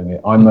ways of doing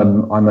it. I'm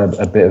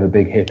a bit of a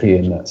big hippie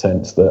in that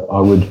sense, that I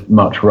would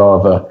much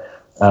rather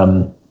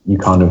you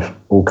kind of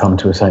all come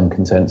to a same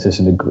consensus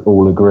and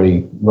all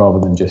agree, rather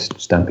than just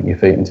stamping your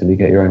feet until you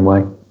get your own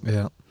way.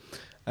 Yeah.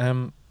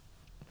 I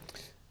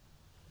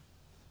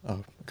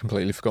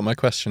completely forgot my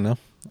question now.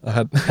 I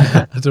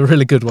had a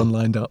really good one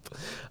lined up.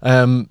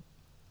 We're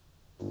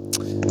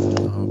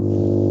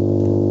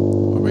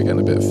getting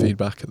a bit of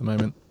feedback at the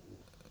moment.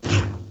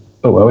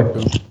 Oh, are we?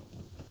 Is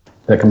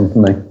that coming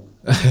from me?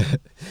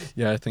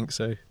 Yeah, I think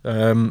so.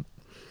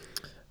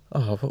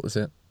 What was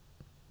it?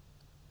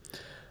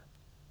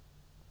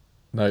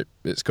 No,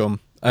 it's gone.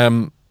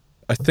 I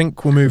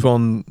think we'll move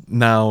on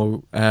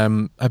now.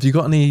 Have you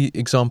got any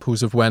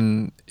examples of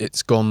when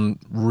it's gone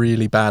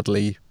really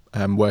badly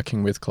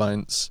working with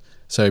clients?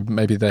 So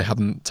maybe they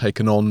haven't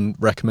taken on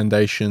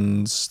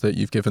recommendations that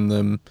you've given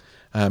them.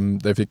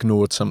 They've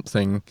ignored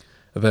something.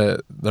 Are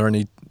there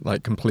any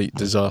complete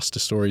disaster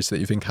stories that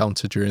you've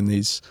encountered during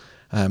these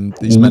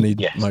many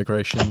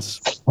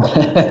migrations?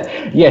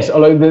 Yes,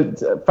 although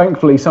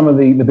thankfully some of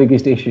the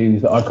biggest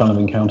issues that I've kind of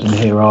encountered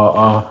here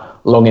are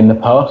long in the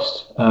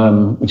past,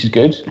 which is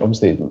good.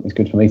 Obviously, it's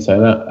good for me to say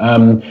that. I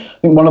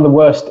think one of the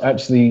worst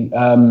actually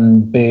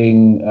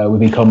being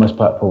with e-commerce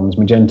platforms,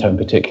 Magento in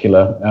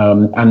particular,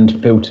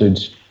 and filtered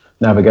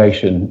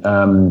navigation,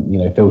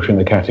 filtering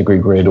the category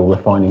grid or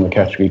refining the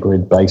category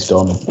grid based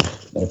on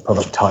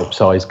product type,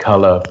 size,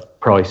 color,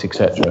 price,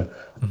 etc.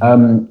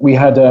 We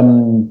had a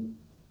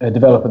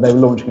developer, they were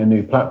launching a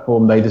new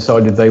platform. They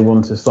decided they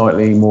wanted a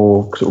slightly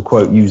more sort of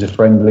quote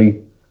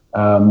user-friendly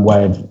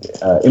way of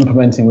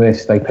implementing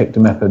this. They picked a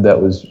method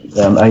that was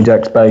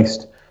Ajax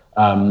based,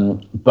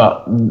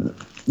 but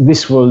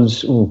this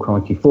was, oh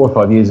crikey, 4 or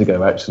 5 years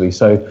ago actually.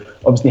 So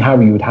obviously how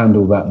you would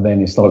handle that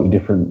then is slightly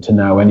different to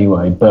now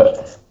anyway.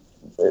 But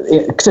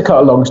to cut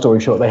a long story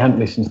short, they hadn't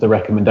listened to the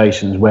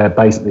recommendations where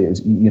basically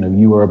it's,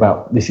 you were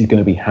about, this is going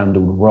to be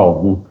handled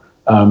wrong.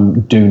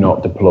 Do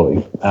not deploy.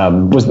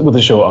 Was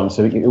the short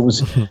answer. It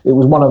was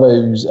one of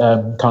those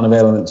kind of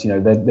elements.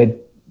 They'd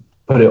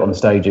put it on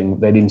staging.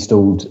 They'd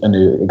installed a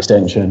new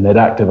extension. They'd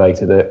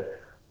activated it.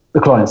 The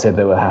client said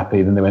they were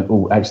happy. Then they went,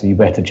 "Oh, actually, you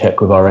better check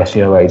with our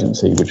SEO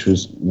agency," which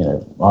was,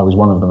 I was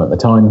one of them at the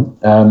time.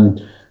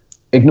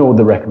 Ignored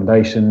the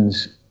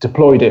recommendations.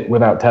 Deployed it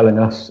without telling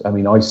us. I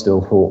mean, I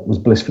still was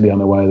blissfully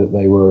unaware that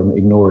they were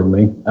ignoring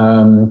me.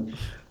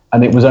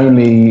 And it was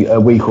only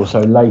a week or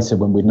so later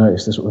when we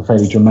noticed this sort of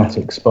fairly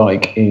dramatic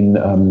spike in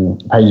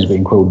pages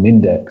being crawled and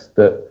indexed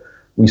that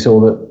we saw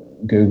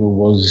that Google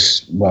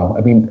was,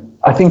 I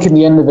think in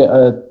the end of it,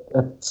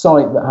 a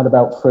site that had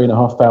about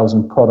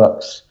 3,500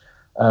 products.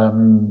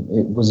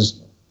 It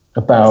was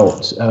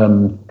about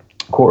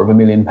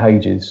 250,000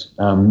 pages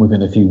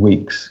within a few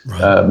weeks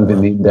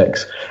within the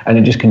index, and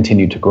it just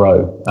continued to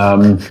grow.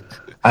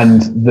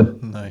 And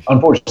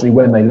unfortunately,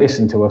 when they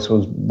listened to us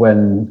was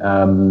when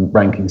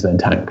rankings then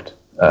tanked,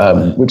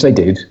 which they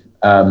did.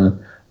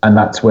 And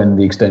that's when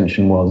the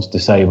extension was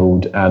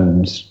disabled,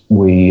 and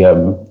we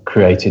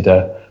created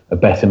a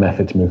better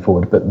method to move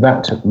forward. But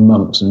that took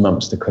months and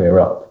months to clear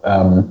up.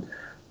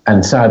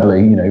 And sadly,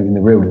 in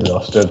the real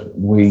disaster,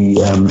 we,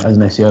 as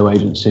an SEO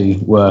agency,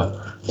 were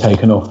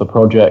taken off the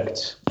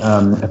project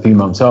a few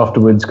months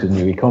afterwards because a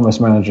new e-commerce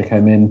manager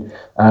came in.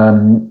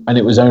 And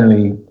it was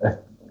only a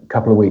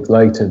couple of weeks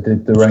later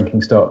did the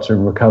ranking start to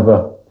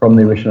recover from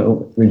the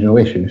original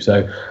issue.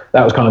 So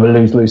that was kind of a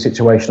lose-lose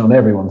situation on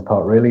everyone's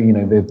part, really.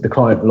 The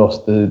client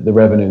lost the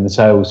revenue and the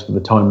sales for the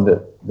time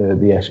that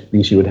the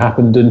issue had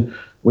happened, and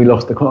we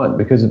lost the client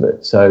because of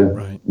it. So,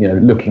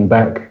 looking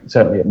back,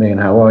 certainly at me and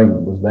how I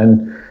was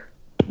then,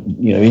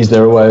 is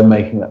there a way of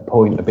making that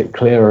point a bit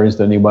clearer? Is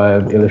there any way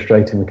of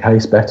illustrating the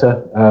case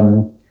better?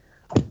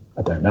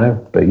 I don't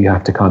know, but you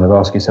have to kind of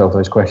ask yourself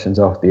those questions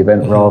after the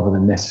event rather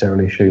than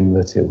necessarily assume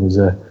that it was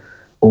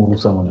all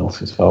someone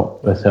else's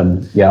fault. But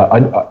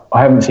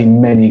I haven't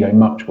seen many go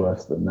much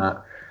worse than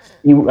that.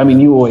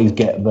 You always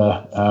get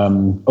the,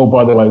 oh,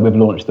 by the way, we've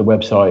launched the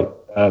website.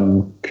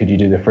 Could you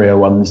do the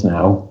 301s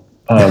now?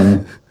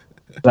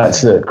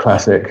 That's a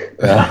classic,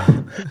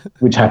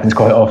 which happens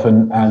quite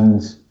often.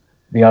 And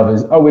the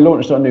others, oh, we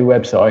launched our new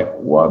website.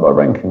 Why have our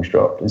rankings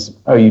dropped?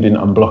 Oh, you didn't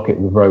unblock it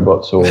with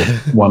robots, or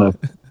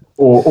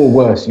or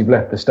worse, you've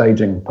left the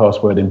staging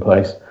password in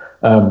place.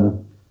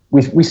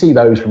 We see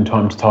those from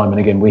time to time, and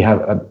again, we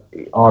have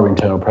our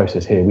internal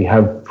process here. We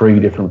have 3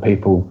 different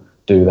people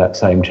do that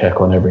same check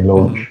on every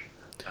launch.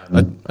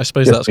 I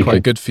suppose that's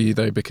quite good for you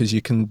though, because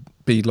you can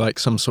be like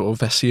some sort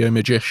of SEO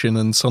magician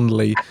and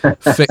suddenly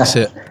fix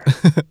it.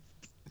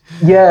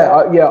 Yeah.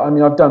 I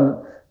mean,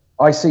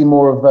 I see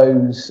more of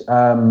those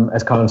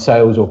as kind of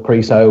sales or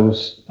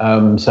pre-sales.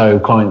 So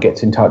client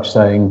gets in touch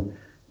saying,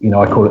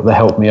 I call it the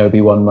help me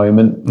Obi-Wan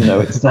moment.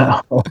 It's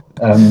that.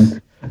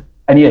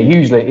 And yeah,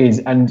 usually it is.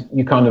 And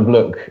you kind of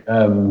look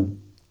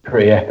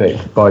pretty epic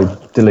by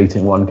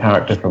deleting one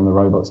character from the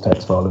robots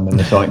text file and then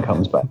the site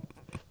comes back.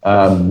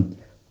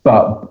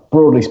 But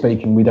broadly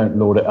speaking, we don't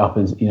lord it up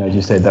as, as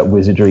you said, that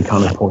wizardry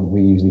kind of point.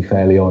 We're usually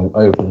fairly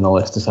open and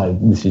honest to say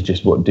this is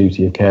just what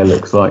duty of care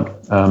looks like.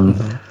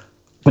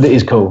 But it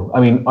is cool. I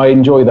mean, I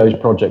enjoy those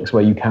projects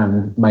where you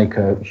can make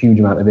a huge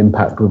amount of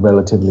impact with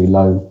relatively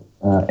low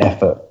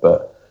effort.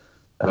 But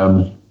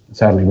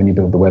sadly, when you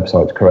build the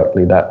websites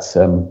correctly, that's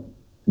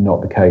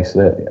not the case.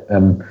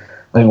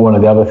 I think one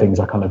of the other things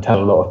I kind of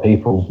tell a lot of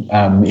people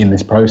in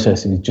this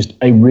process is just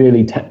a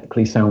really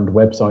technically sound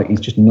website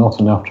is just not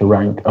enough to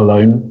rank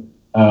alone.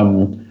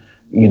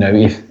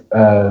 If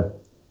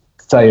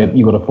say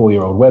you've got a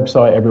 4-year-old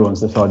website, everyone's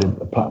decided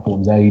the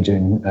platform's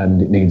aging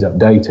and it needs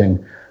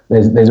updating.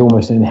 There's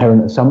almost an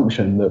inherent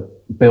assumption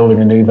that building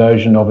a new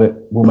version of it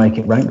will make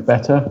it rank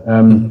better.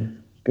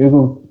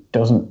 Google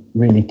doesn't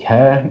really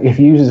care if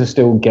users are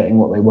still getting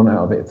what they want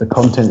out of it. If the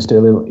content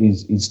still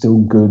is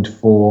still good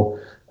for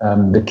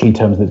the key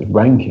terms that it's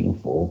ranking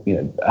for,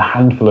 a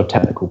handful of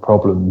technical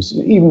problems,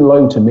 even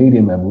low to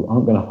medium level,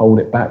 aren't going to hold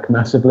it back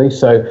massively.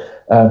 So,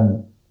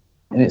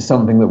 and it's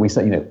something that we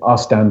say, our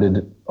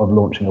standard of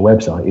launching a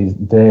website is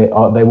there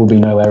will be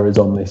no errors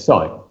on this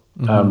site.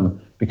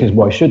 Because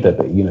why should there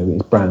be?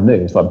 It's brand new.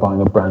 It's like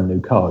buying a brand new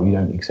car. You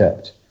don't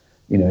accept,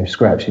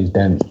 scratches,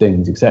 dents,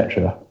 dings,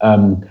 etc.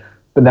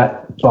 But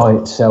that by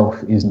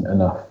itself isn't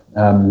enough.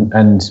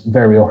 And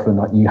very often,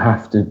 you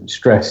have to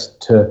stress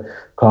to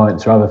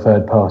clients or other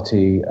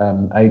third-party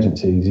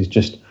agencies is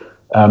just,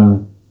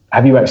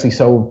 have you actually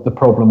solved the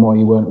problem why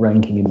you weren't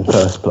ranking in the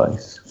first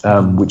place?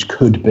 Which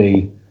could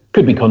be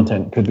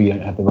content, could be you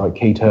don't have the right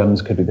key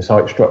terms, could be the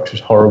site structure's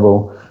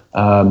horrible,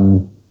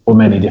 or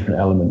many different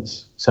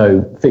elements.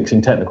 So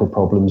fixing technical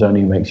problems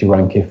only makes you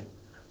rank if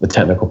the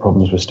technical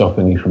problems were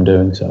stopping you from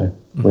doing so,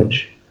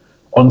 which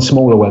on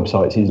smaller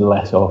websites is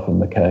less often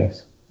the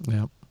case.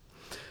 Yeah.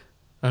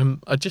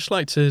 I'd just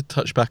like to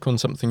touch back on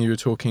something you were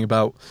talking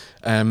about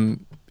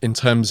in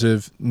terms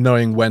of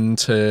knowing when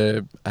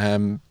to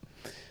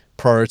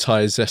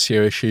prioritize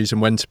SEO issues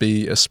and when to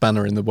be a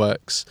spanner in the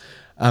works.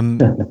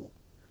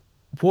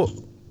 What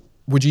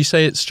would you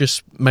say? It's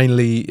just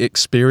mainly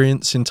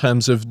experience in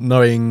terms of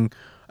knowing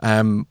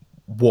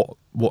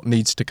what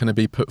needs to kind of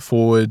be put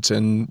forward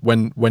and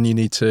when you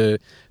need to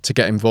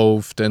get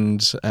involved and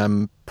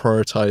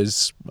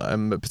prioritize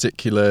a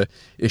particular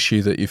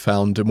issue that you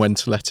found and when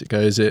to let it go?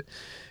 Is it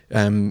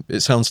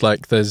it sounds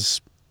like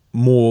there's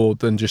more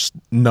than just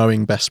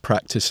knowing best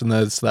practice, and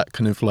there's that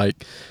kind of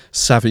like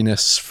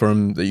savviness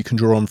from that you can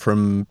draw on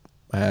from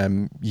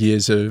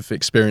years of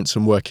experience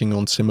and working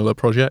on similar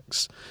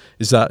projects.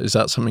 Is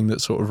that something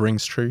that sort of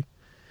rings true?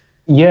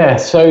 Yeah,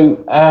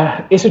 so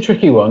it's a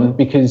tricky one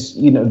because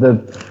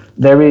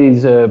there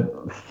is a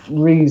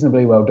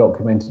reasonably well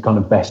documented kind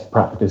of best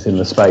practice in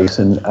the space,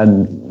 and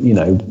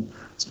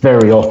it's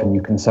very often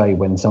you can say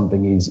when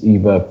something is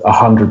either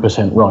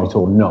 100% right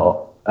or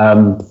not.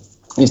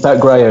 It's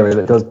that grey area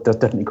that does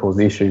definitely cause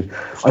the issue.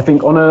 I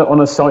think on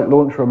a site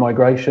launch or a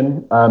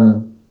migration,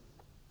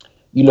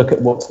 you look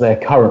at what's there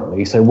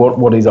currently. So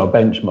what is our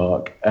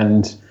benchmark,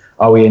 and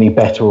are we any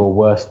better or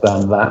worse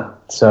than that?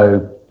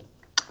 So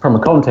from a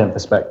content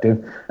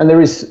perspective, and there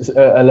is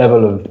a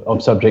level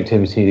of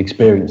subjectivity,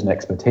 experience and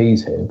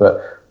expertise here, but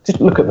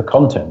just look at the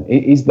content.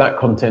 Is that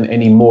content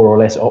any more or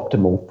less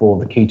optimal for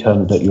the key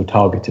terms that you're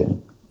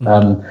targeting?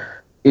 Mm-hmm.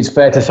 It's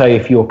fair to say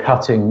if you're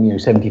cutting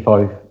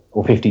 75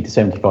 or 50 to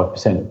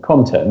 75% of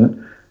content,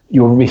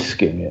 you're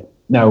risking it.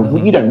 Now,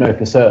 mm-hmm. you don't know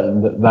for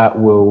certain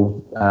that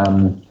will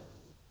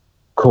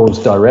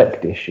cause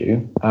direct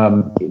issue.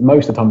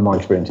 Most of the time, in my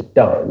experience, it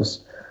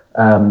does.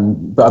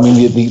 But I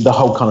mean, the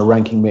whole kind of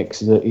ranking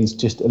mix is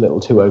just a little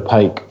too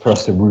opaque for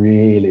us to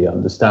really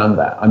understand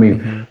that. I mean,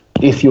 mm-hmm.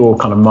 if you're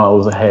kind of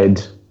miles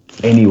ahead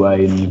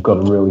anyway, and you've got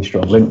a really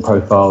strong link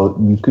profile,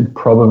 you could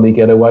probably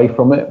get away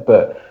from it.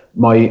 But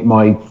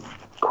my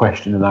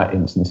question in that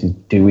instance is,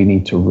 do we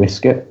need to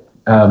risk it?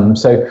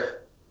 So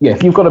yeah,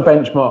 if you've got a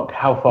benchmark,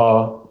 how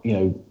far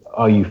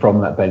are you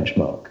from that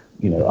benchmark?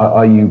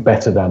 Are you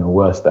better than or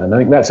worse than? I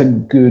think that's a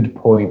good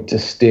point to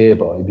steer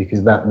by,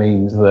 because that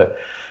means that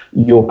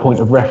your point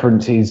of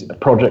reference is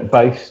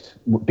project-based,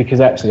 because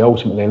actually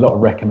ultimately a lot of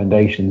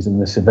recommendations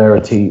and the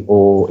severity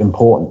or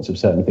importance of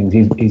certain things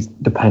is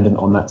dependent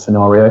on that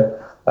scenario,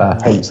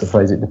 hence the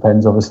phrase "it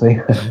depends," obviously.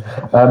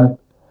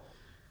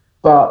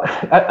 But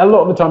a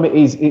lot of the time it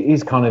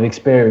is kind of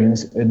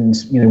experience, and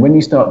when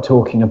you start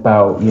talking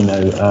about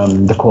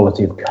the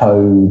quality of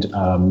code,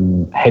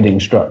 heading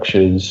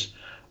structures,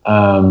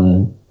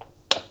 crawl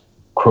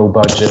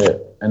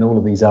budget, and all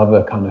of these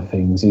other kind of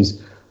things,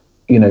 is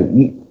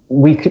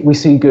we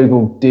see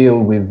Google deal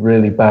with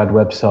really bad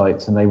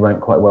websites and they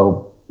rank quite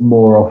well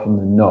more often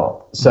than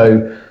not.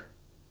 So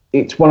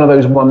it's one of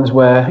those ones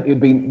where it'd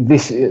be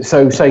this.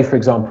 So say, for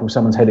example,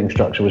 someone's heading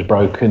structure was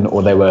broken,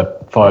 or there were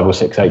 5 or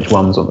 6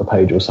 H1s on the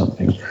page or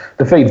something.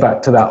 The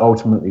feedback to that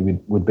ultimately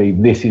would be,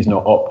 this is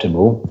not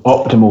optimal.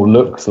 Optimal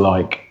looks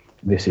like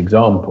this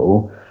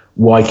example.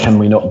 Why can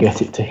we not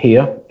get it to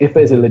here? If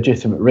there's a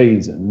legitimate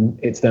reason,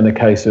 it's then a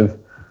case of,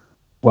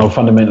 well,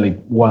 fundamentally,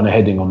 one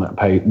heading on that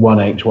page, one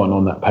H1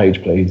 on that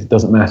page, please. It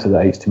doesn't matter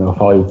that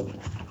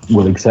HTML5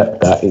 will accept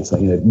that. It's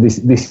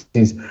this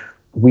is,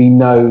 we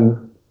know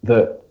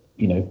that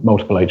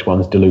multiple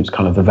H1s dilutes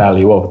kind of the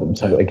value of them.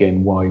 So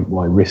again,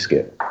 why risk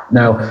it?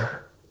 Now,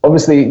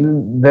 obviously,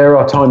 there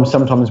are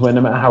sometimes when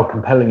no matter how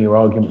compelling your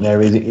argument there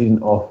is, it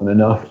isn't often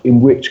enough. In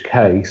which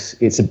case,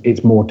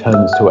 it's more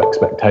turns to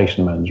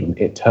expectation management.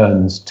 It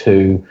turns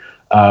to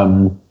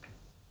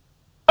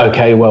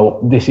okay,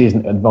 well, this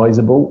isn't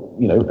advisable.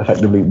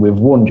 Effectively, we've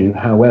warned you.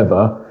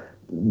 However,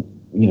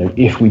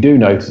 if we do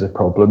notice a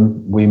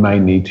problem, we may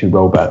need to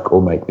roll back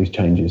or make these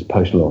changes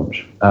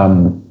post-launch.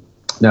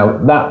 Now,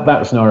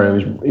 that scenario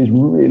is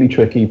really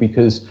tricky,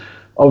 because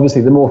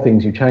obviously the more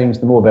things you change,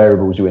 the more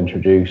variables you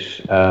introduce.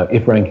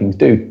 If rankings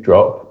do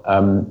drop,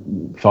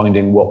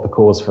 finding what the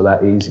cause for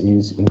that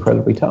is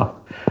incredibly tough.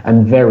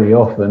 And very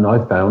often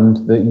I've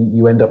found that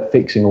you end up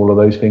fixing all of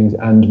those things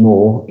and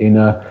more in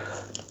a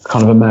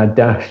kind of a mad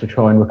dash to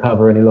try and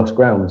recover any lost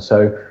ground.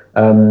 So,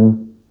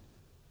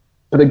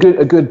 but a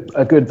good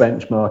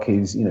benchmark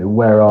is,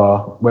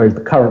 where is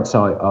the current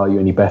site? Are you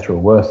any better or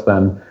worse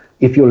than?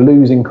 If you're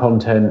losing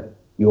content,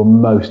 you're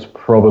most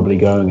probably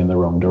going in the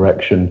wrong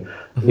direction.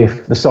 Mm-hmm.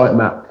 If the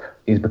sitemap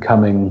is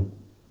becoming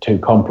too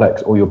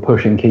complex, or you're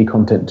pushing key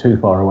content too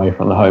far away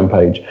from the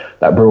homepage,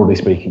 that broadly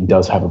speaking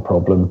does have a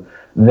problem.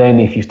 Then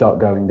if you start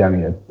going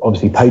down,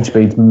 obviously page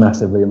speed's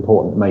massively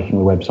important. Making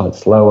the website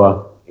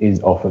slower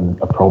is often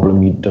a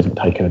problem. It doesn't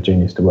take a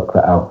genius to work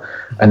that out.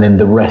 And then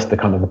the rest, the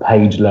kind of the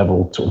page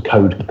level sort of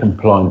code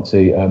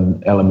compliancy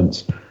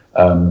elements,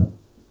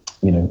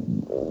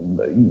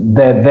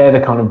 they're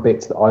the kind of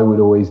bits that I would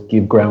always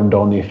give ground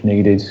on if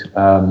needed.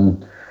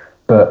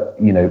 But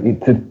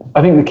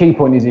I think the key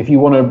point is, if you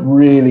want to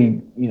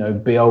really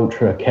be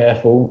ultra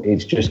careful.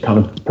 It's just kind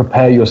of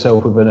prepare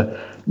yourself with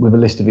a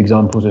list of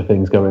examples of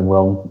things going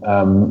wrong.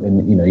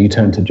 And you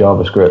turn to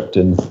JavaScript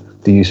and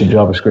the use of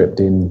JavaScript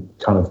in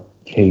kind of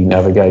key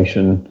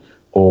navigation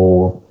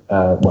or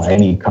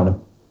any kind of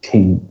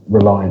key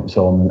reliance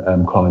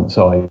on client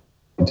side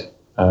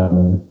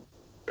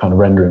kind of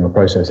rendering or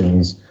processing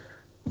is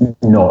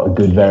not a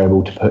good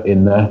variable to put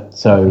in there.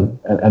 So,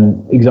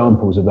 and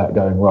examples of that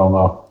going wrong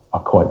are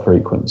quite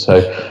frequent. So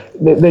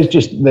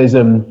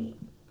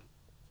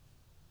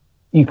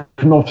you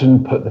can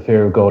often put the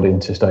fear of God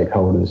into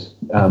stakeholders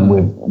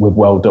with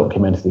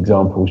well-documented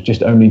examples.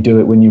 Just only do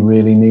it when you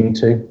really need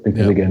to,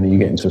 because again, you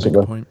get into a sort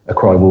of a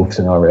cry wolf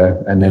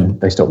scenario, and then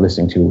they stop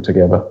listening to you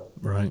altogether.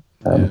 Right.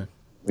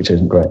 Which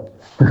isn't great.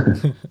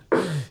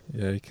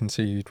 Yeah, you can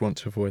see you'd want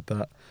to avoid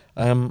that.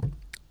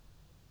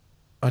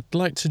 I'd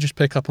like to just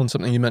pick up on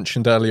something you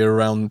mentioned earlier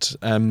around,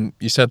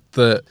 you said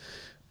that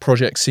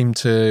projects seem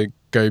to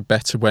go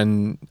better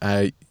when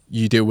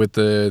you deal with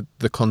the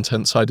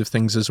content side of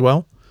things as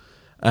well.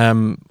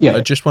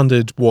 I just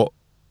wondered what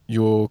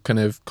your kind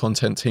of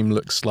content team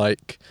looks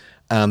like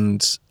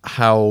and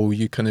how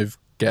you kind of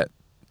get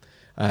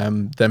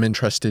them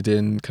interested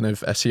in kind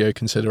of SEO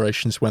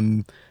considerations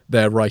when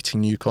they're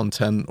writing new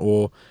content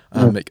or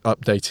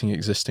updating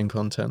existing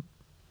content.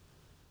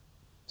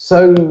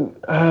 So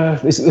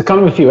there's kind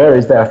of a few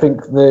areas there. I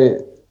think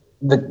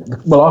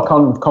our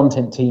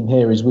content team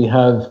here is we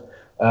have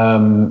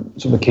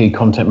sort of a key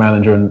content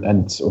manager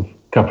and sort of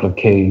a couple of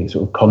key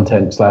sort of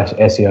content /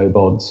 SEO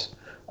bods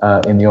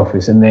in the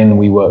office, and then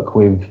we work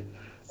with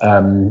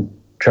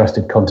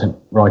trusted content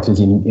writers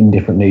in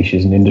different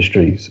niches and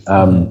industries,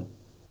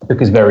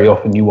 because very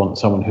often you want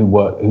someone who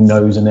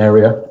knows an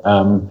area,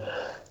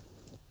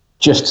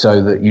 just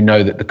so that you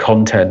know that the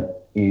content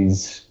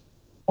is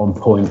on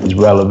point, is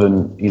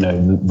relevant,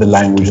 the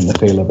language and the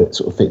feel of it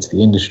sort of fits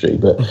the industry.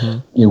 But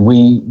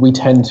we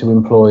tend to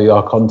employ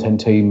our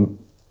content team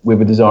with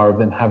a desire of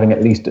them having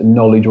at least a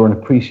knowledge or an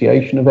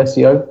appreciation of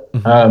SEO.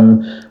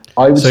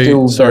 I would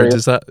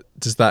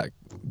does that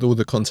all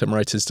the content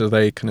writers, do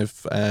they kind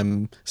of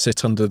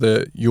sit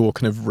under your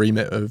kind of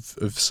remit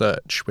of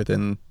search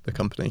within the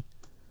company?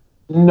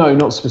 No,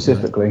 not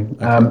specifically.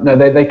 Okay. No,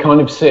 they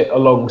kind of sit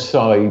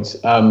alongside.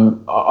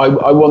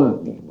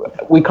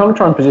 We kind of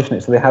try and position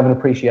it so they have an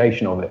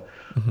appreciation of it.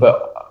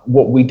 But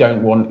what we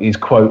don't want is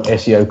quote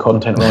SEO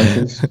content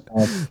writers,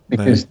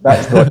 because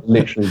that's like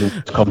literally the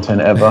worst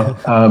content ever.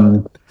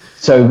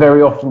 So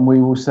very often we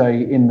will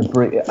say in the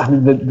brief,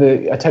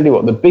 I tell you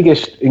what, the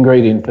biggest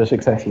ingredient for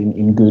success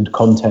in good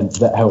content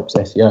that helps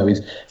SEO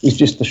is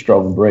just the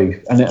strong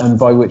brief, and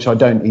by which I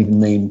don't even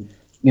mean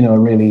a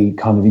really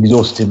kind of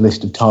exhaustive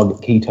list of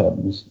target key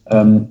terms.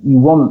 You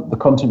want the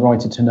content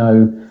writer to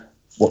know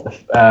what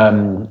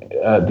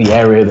the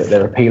area that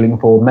they're appealing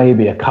for,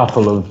 maybe a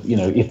couple of,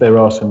 if there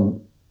are some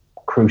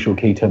crucial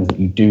key terms that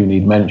you do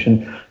need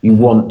mentioned, you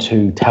want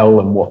to tell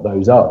them what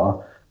those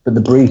are. But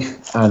the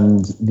brief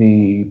and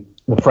the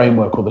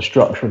framework or the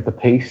structure of the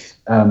piece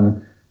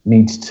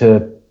needs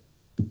to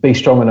be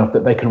strong enough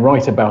that they can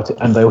write about it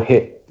and they'll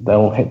hit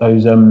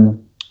those the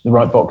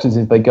right boxes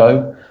as they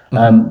go.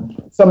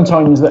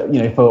 Sometimes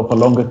that for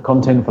longer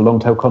content, for long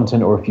tail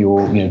content, or if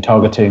you're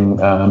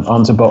targeting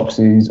answer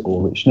boxes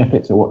or rich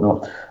snippets or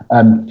whatnot,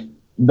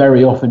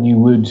 very often you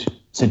would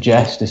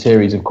suggest a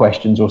series of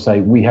questions or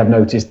say, we have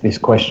noticed this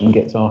question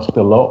gets asked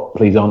a lot,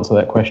 please answer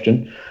that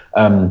question.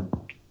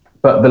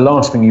 But the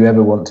last thing you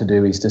ever want to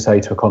do is to say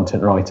to a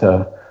content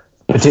writer,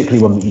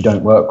 particularly one that you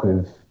don't work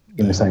with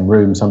in the same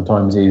room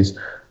sometimes, is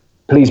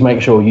please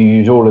make sure you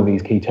use all of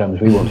these key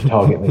terms. We want to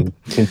target them,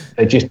 because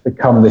they just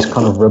become this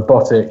kind of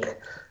robotic,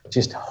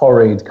 just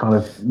horrid kind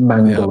of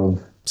mangle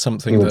of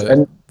something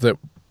that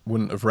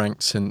wouldn't have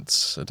ranked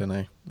since, I don't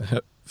know,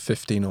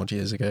 15 odd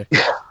years ago.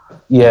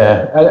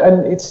 Yeah,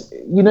 and it's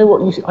we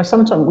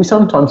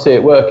sometimes see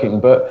it working,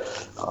 but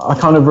I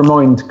kind of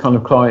remind kind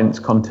of clients,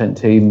 content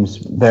teams,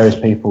 various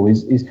people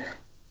is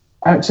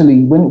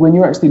actually when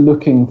you're actually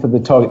looking for the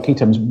target key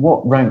terms,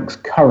 what ranks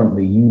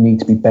currently, you need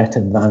to be better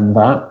than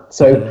that.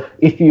 So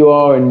if you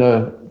are in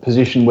a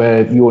position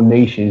where your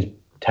niche is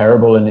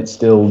terrible and it's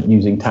still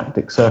using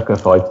tactics circa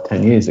 5 to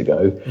 10 years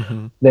ago,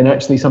 then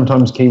actually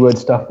sometimes keyword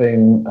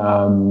stuffing,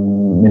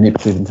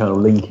 manipulative internal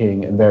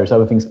linking and various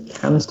other things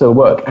can still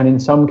work, and in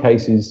some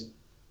cases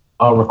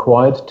are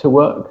required to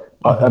work.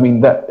 I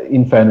mean, that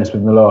in fairness,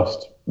 within the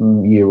last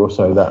year or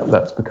so,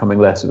 that's becoming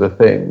less of a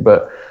thing,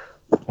 but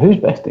who's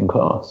best in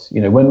class?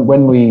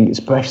 When we,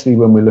 especially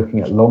when we're looking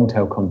at long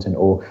tail content,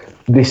 or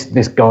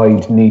this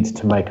guide needs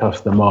to make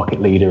us the market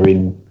leader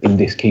in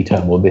this key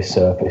term or this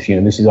surface,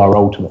 this is our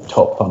ultimate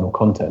top funnel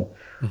content.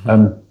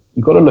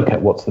 You've got to look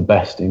at what's the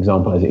best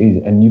example as it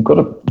is, and you've got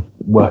to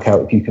work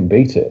out if you can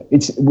beat it.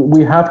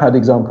 We have had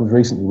examples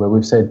recently where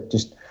we've said,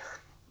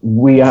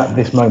 we at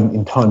this moment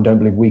in time don't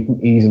believe we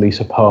can easily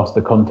surpass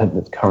the content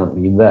that's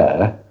currently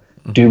there.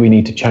 Do we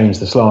need to change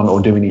the slant, or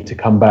do we need to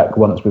come back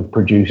once we've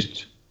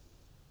produced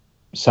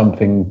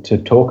something to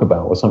talk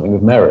about or something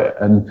of merit?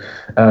 And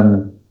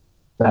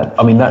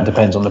that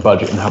depends on the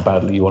budget and how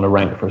badly you want to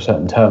rank for a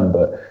certain term,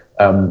 but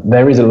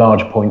there is a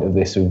large point of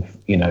this of,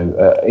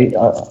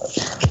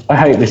 I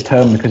hate this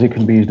term because it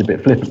can be used a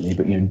bit flippantly,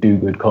 but, do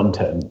good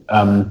content.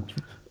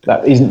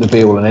 That isn't the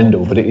be all and end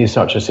all, but it is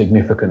such a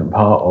significant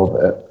part of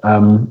it.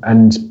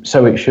 And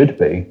so it should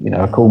be,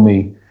 call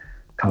me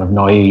kind of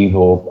naive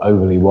or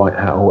overly white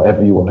hat or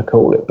whatever you want to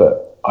call it,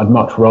 but I'd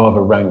much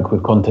rather rank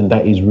with content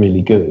that is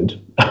really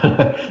good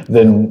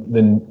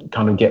than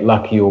kind of get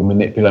lucky or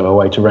manipulate my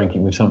way to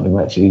ranking with something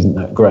that actually isn't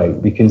that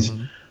great, because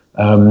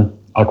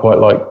I quite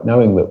like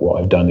knowing that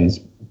what I've done is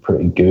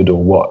pretty good,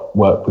 or what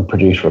work we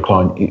produce for a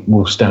client, it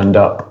will stand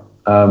up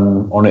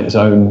on its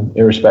own,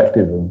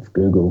 irrespective of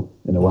Google,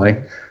 in a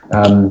way.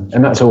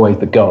 And that's always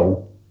the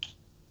goal,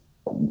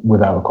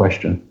 without a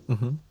question.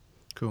 Mm-hmm.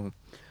 Cool.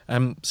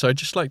 So I'd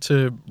just like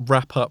to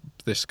wrap up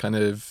this kind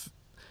of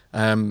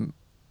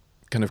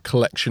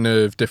collection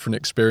of different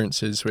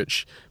experiences,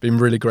 which have been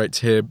really great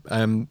to hear.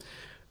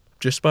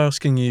 Just by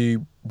asking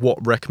you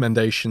what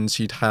recommendations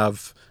you'd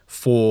have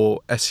for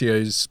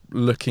SEOs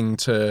looking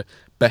to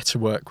better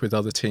work with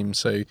other teams.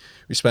 So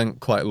we spent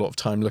quite a lot of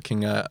time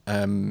looking at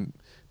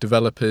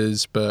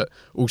developers, but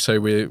also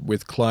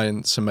with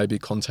clients and maybe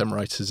content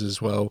writers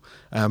as well.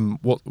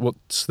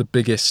 What's the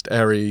biggest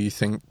area you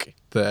think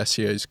the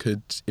SEOs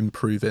could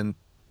improve in?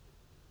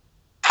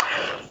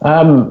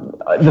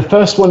 The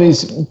first one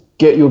is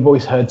get your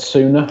voice heard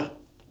sooner.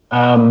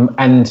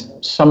 And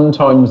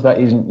sometimes that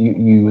isn't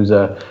you as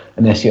an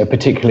SEO,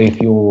 particularly if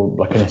you're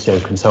like an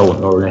SEO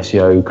consultant or an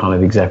SEO kind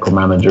of exec or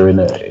manager in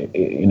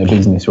a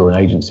business or an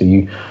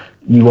agency.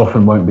 You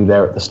often won't be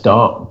there at the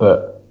start,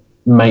 but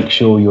make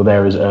sure you're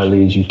there as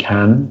early as you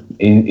can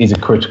is a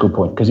critical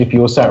point. Because if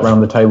you're sat around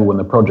the table when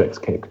the project's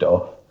kicked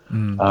off,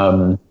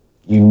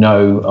 you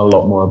know a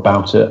lot more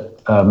about it.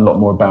 A lot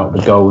more about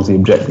the goals, the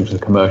objectives, the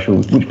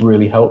commercials, which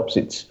really helps.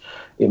 It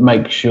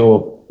makes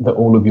sure that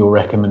all of your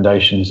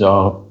recommendations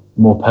are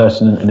more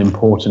pertinent and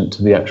important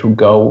to the actual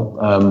goal,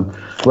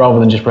 rather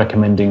than just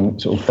recommending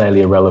sort of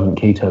fairly irrelevant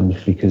key terms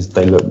because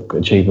they look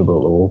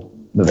achievable or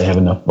that they have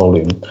enough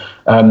volume.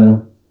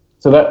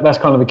 So that's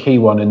kind of a key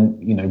one.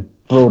 And,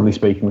 broadly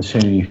speaking, the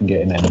sooner you can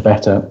get in there, the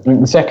better. I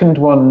think the second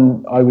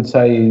one I would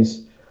say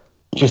is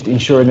just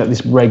ensuring that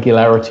this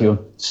regularity of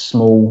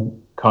small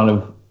kind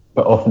of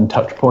but often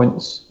touch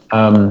points.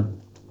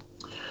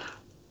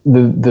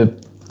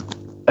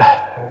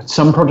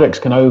 Some projects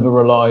can over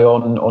rely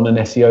on an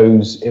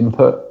SEO's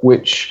input,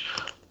 which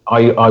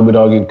I would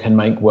argue can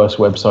make worse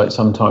websites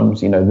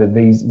sometimes.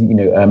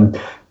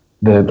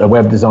 A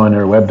web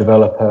designer, a web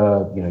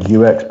developer,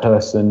 UX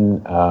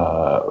person,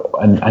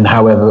 and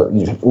however,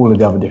 all of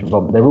the other different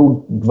problems. They're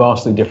all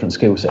vastly different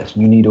skill sets.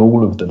 You need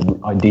all of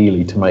them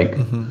ideally to make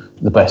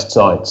the best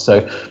sites.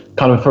 So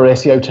kind of for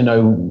SEO to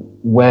know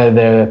where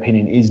their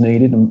opinion is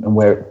needed and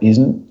where it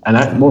isn't,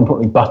 and more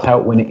importantly, butt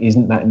out when it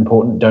isn't that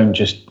important. Don't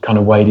just kind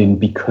of wade in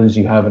because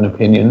you have an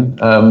opinion.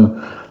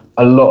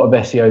 A lot of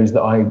SEOs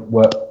that I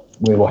work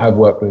with or have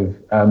worked with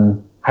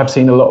have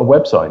seen a lot of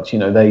websites.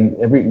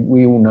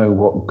 We all know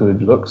what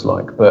good looks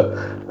like, but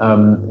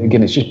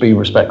again, it's just be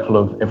respectful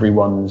of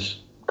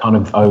everyone's kind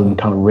of own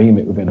kind of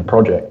remit within a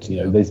project.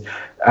 There's,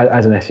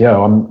 as an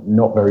SEO, I'm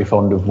not very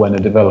fond of when a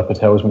developer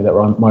tells me that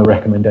my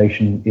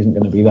recommendation isn't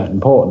going to be that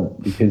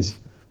important, because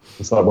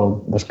it's like,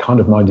 well, that's kind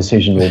of my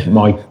decision or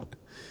my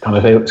kind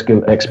of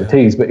skill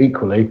expertise. But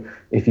equally,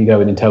 if you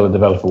go in and tell a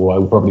developer, well,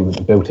 I probably wouldn't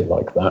have built it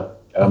like that.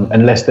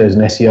 Unless there's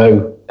an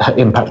SEO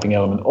impacting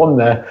element on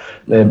there,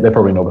 they're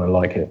probably not going to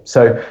like it.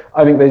 So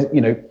I think there's,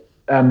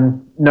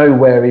 know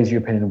where is your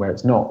opinion and where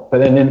it's not. But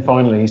then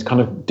finally is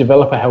kind of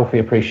develop a healthy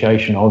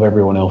appreciation of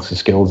everyone else's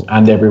skills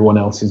and everyone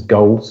else's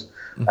goals.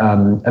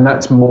 And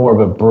that's more of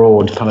a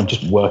broad kind of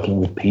just working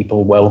with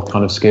people well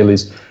kind of skill.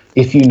 Is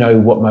if you know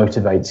what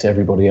motivates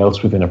everybody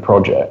else within a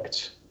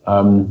project,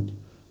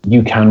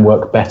 you can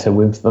work better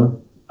with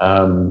them.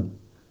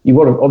 You've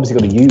obviously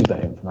got to use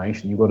that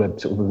information. You've got to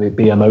sort of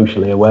be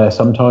emotionally aware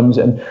sometimes,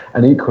 and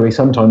equally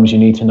sometimes you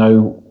need to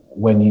know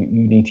when you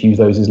need to use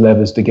those as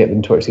levers to get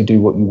them to actually do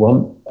what you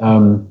want.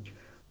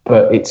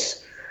 But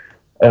it's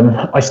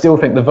I still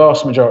think the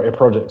vast majority of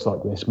projects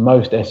like this,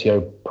 most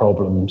SEO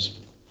problems,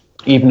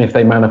 even if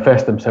they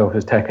manifest themselves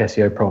as tech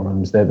SEO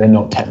problems, they're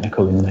not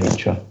technical in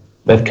nature.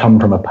 They've come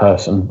from a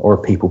person or a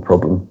people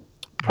problem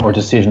or a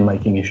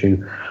decision-making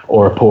issue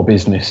or a poor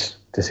business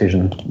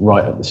decision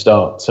right at the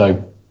start.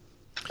 So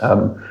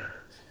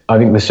I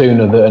think the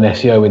sooner that an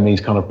SEO in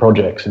these kind of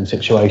projects and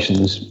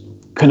situations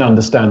can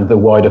understand the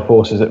wider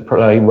forces at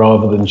play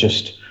rather than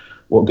just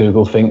what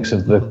Google thinks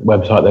of the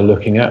website they're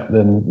looking at,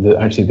 then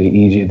actually the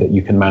easier that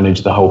you can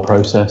manage the whole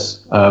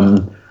process,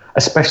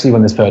 especially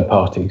when there's third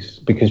parties,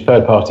 because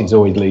third parties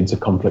always leads a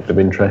conflict of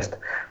interest,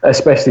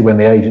 especially when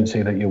the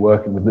agency that you're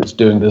working with that's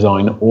doing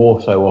design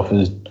also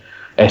offers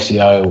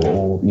SEO,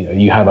 or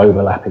you have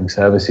overlapping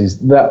services.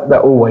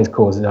 That always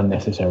causes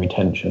unnecessary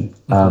tension.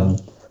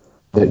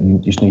 That you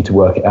just need to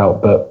work it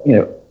out. But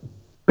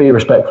be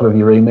respectful of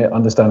your remit,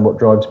 understand what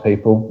drives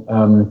people,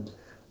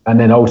 and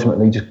then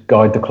ultimately just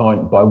guide the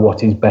client by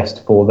what is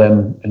best for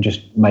them and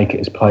just make it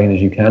as plain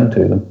as you can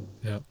to them.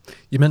 Yeah.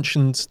 You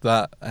mentioned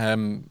that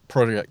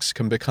projects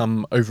can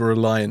become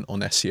over-reliant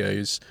on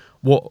SEOs.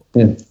 What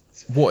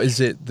is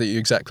it that you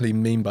exactly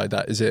mean by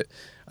that? Is it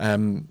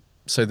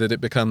so that it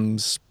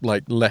becomes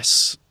like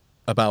less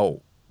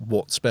about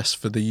what's best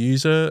for the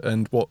user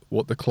and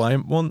what the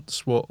client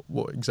wants? What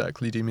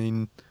exactly do you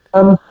mean?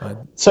 Best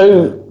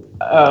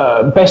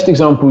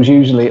examples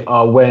usually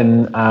are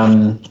when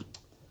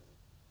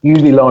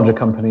usually larger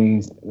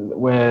companies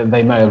where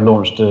they may have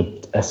launched a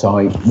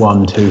site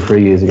 1, 2,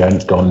 3 years ago and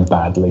it's gone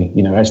badly.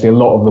 You know, actually a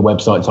lot of the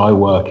websites I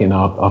work in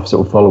are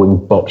sort of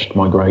following botched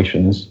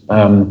migrations.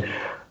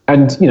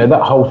 And, you know,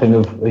 that whole thing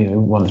of, you know,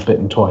 once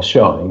bitten, twice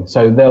shy.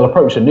 So they'll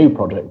approach a new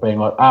project being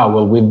like,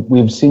 well,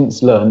 we've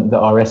since learned that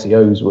our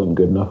SEOs weren't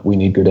good enough. We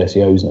need good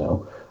SEOs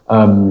now,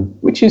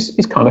 which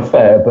is kind of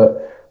fair.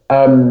 But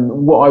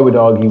what I would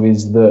argue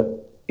is that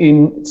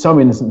in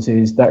some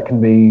instances, that can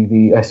be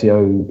the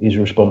SEO is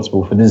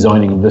responsible for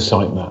designing the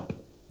sitemap,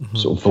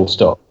 sort of full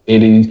stop.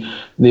 It is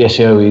the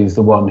SEO is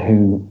the one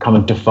who kind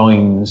of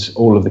defines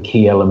all of the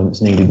key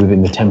elements needed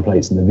within the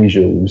templates and the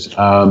visuals.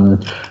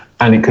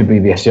 And it could be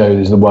the SEO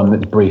is the one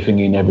that's briefing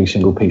in every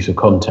single piece of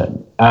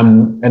content.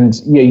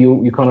 And yeah,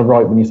 you're kind of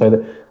right when you say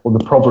that. Well,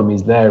 the problem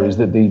is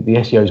that the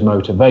SEO's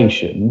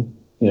motivation,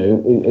 you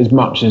know, as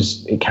much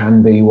as it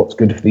can be what's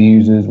good for the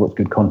users, what's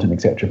good content,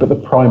 etc. But the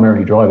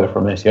primary driver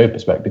from an SEO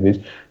perspective is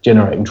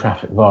generating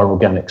traffic via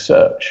organic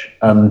search,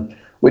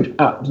 which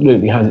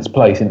absolutely has its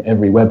place in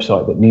every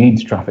website that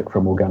needs traffic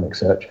from organic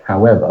search.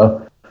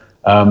 However,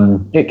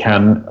 it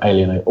can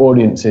alienate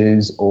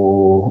audiences,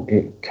 or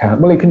it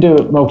can do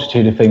a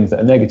multitude of things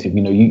that are negative.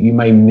 You know, you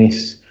may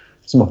miss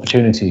some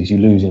opportunities, you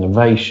lose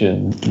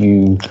innovation,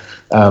 you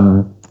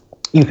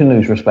can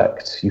lose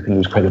respect, you can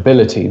lose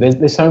credibility.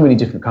 There's so many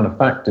different kind of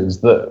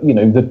factors that, you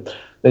know,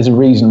 there's a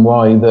reason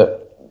why that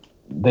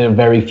there are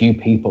very few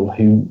people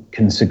who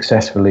can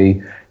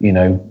successfully, you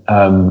know,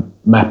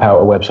 map out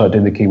a website, do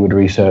the keyword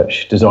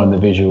research, design the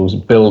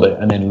visuals, build it,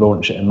 and then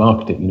launch it and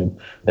market it. You know,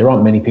 there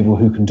aren't many people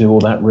who can do all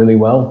that really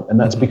well, and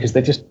that's because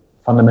they're just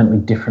fundamentally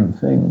different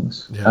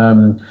things.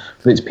 Yeah.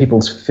 But it's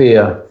people's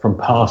fear from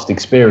past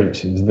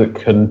experiences that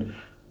can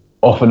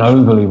often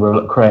overly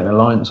create an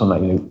reliance on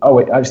that. You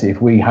know, actually,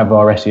 if we have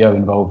our SEO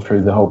involved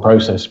through the whole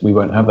process, we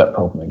won't have that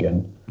problem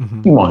again.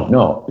 You might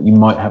not, but you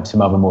might have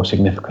some other more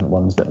significant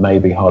ones that may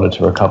be harder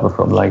to recover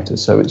from later.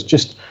 So it's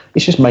just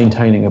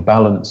maintaining a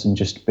balance and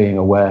just being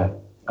aware.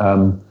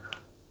 You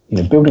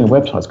know, building a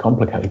website is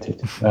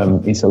complicated.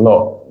 It's a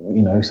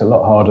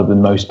lot harder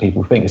than most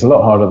people think. It's a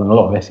lot harder than a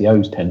lot of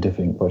SEOs tend to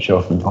think, which I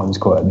often find is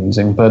quite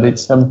amusing. But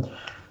it's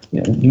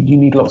you know, you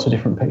need lots of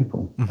different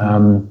people.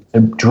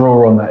 And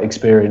draw on that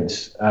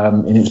experience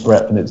in its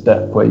breadth and its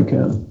depth where you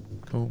can.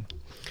 Cool.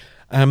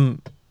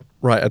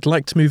 Right, I'd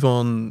like to move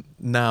on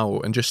now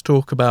and just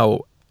talk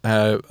about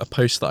a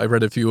post that I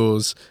read of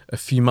yours a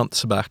few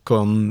months back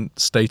on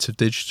State of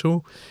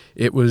Digital.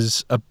 It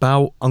was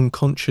about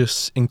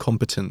unconscious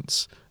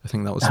incompetence. I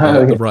think that was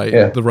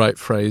the right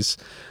phrase.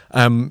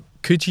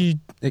 Could you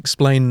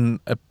explain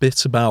a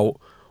bit about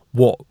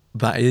what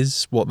that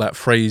is, what that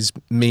phrase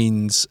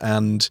means,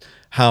 and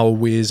how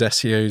we as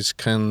SEOs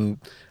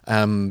can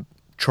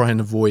try and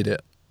avoid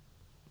it?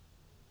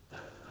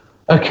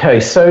 Okay,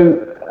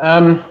 so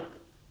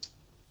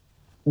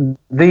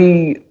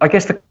I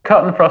guess the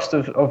cut and thrust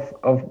of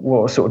what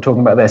we're sort of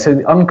talking about there. So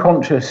the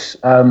unconscious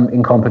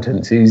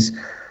incompetence is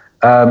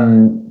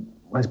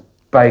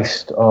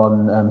based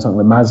on something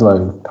that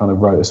Maslow kind of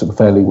wrote, a sort of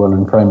fairly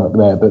well-known framework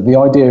there. But the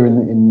idea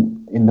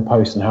in the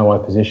post and how I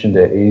positioned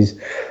it is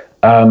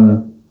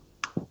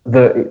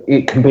that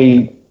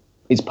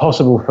it's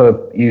possible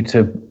for you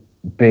to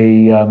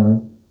be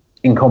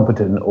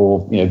incompetent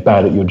or, you know,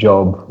 bad at your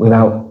job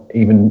without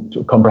even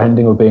sort of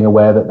comprehending or being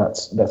aware that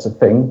that's a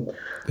thing.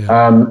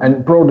 Yeah.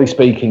 And broadly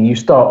speaking, you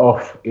start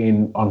off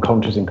in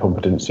unconscious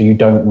incompetence, so you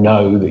don't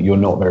know that you're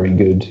not very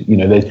good. You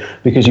know,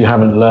 because you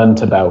haven't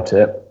learnt about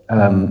it.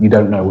 You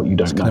don't know what you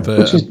don't know,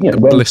 which is, you know,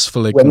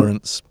 blissful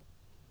ignorance.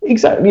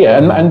 Exactly, yeah,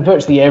 and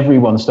virtually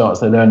everyone starts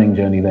their learning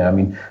journey there. I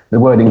mean, the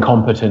word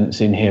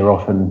incompetence in here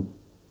often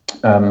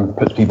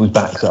puts people's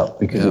backs up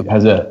because it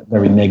has a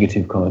very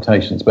negative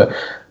connotations. But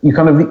you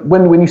kind of,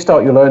 when you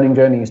start your learning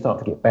journey, you start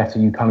to get better.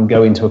 You kind of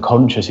go into a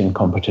conscious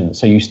incompetence.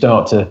 So you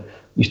start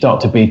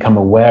to become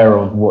aware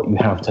of what you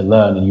have to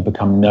learn, and you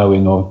become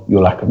knowing of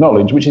your lack of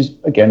knowledge, which is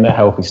again a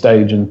healthy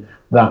stage, and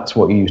that's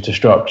what you use to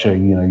structure,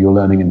 you know, your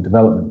learning and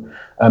development.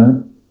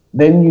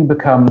 Then you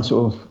become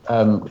sort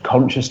of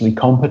consciously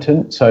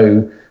competent.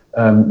 So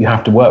you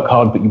have to work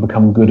hard, but you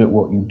become good at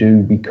what you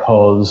do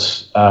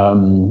because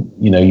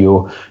you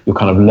know, you're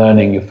kind of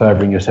learning, you're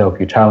furthering yourself,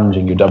 you're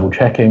challenging, you're double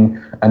checking.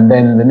 And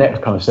then the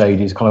next kind of stage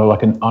is kind of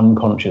like an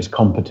unconscious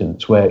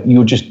competence where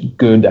you're just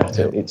good at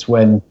it. It's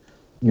when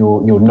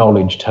your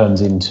knowledge turns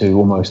into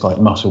almost like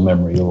muscle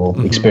memory or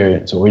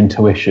experience or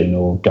intuition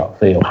or gut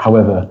feel,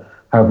 however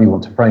you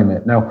want to frame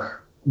it. Now,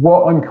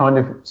 what I'm kind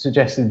of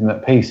suggesting in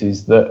that piece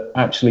is that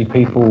actually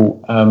people,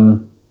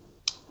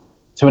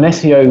 So an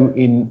SEO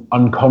in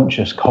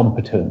unconscious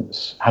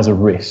competence has a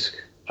risk,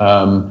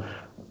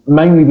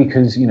 mainly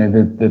because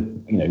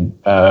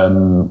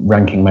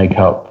ranking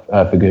makeup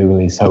for Google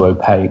is so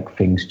opaque.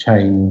 Things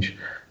change.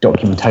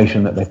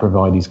 Documentation that they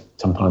provide is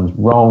sometimes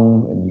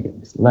wrong, and you get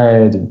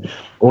misled, and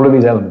all of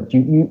these elements.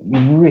 You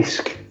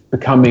risk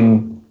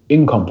becoming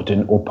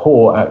incompetent or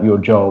poor at your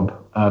job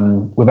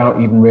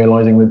without even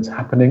realizing that it's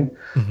happening.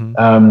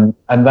 And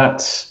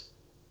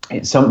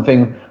it's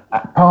something.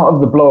 Part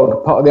of the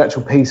blog, part of the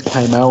actual piece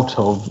came out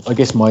of, I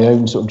guess, my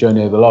own sort of journey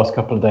over the last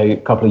couple of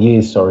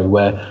years,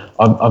 where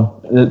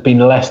I've been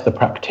less the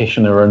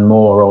practitioner and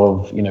more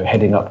of,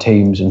 heading up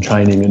teams and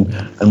training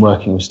and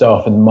working with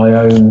staff, and my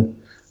own,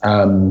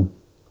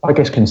 I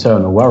guess,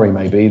 concern or worry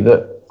maybe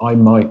that I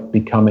might be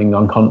becoming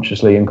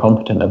unconsciously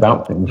incompetent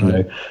about things.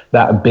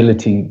 That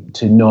ability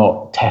to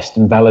not test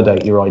and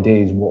validate your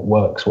ideas, what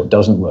works, what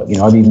doesn't work.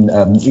 I've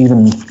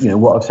even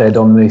what I've said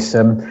on this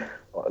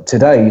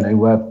today,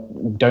 where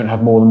don't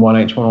have more than one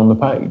H1 on the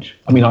page.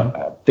 I mean,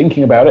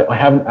 thinking about it, I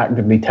haven't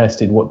actively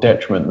tested what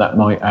detriment that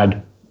might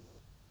add,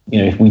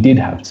 if we did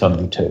have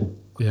suddenly two.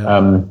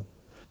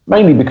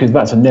 Mainly because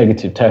that's a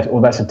negative test,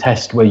 or that's a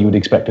test where you would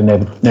expect a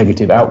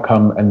negative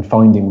outcome, and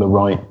finding the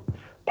right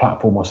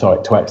platform or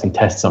site to actually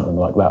test something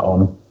like that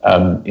on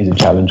is a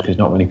challenge, because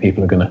not many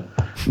people are going to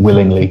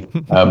willingly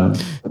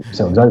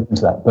themselves open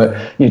to that. But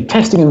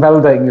testing and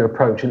validating your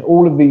approach, and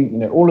all of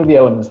the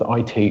elements that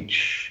I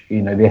teach, the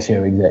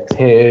SEO execs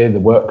here, the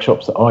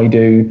workshops that I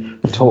do,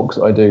 the talks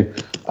that I do,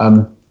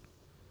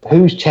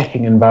 who's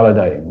checking and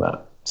validating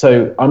that?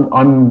 So I'm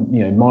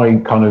my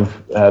kind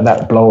of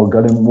that blog,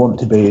 I didn't want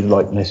to be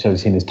like necessarily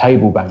seen as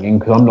table banging,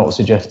 because I'm not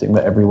suggesting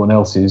that everyone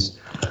else is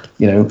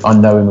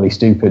unknowingly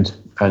stupid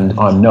and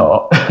I'm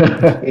not.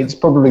 It's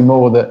probably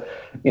more that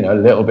a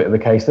little bit of the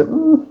case that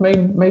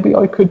maybe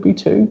I could be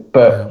too,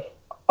 but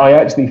I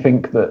actually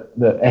think that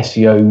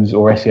SEOs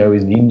or SEO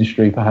as an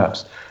industry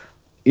perhaps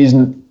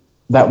isn't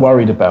that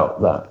worried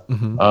about that.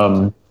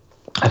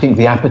 I think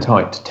the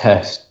appetite to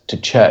test, to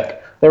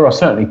check, there are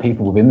certainly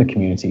people within the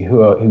community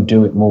who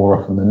do it more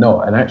often than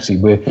not, and actually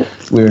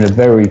we're in a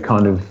very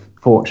kind of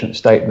fortunate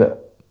state that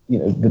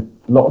a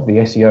lot of the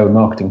SEO and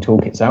marketing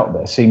toolkits out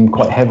there seem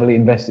quite heavily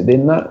invested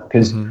in that,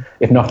 because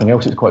if nothing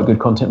else, it's quite good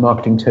content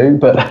marketing too.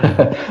 But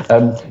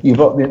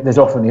there's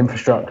often the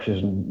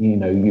infrastructures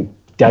and your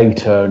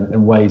data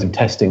and ways of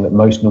testing that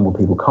most normal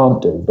people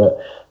can't do. But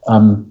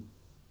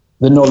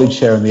the knowledge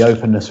share and the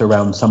openness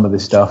around some of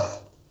this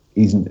stuff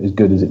isn't as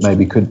good as it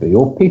maybe could be,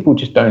 or people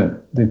just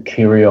don't. The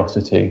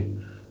curiosity.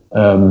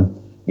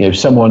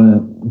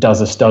 Someone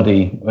does a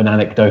study, an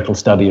anecdotal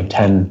study of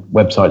 10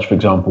 websites, for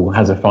example,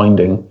 has a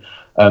finding.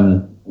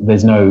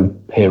 There's no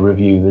peer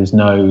review. There's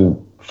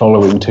no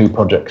following two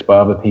projects by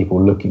other people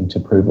looking to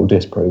prove or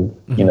disprove.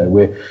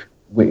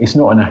 It's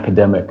not an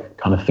academic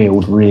kind of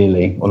field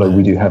really, although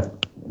we do have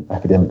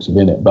academics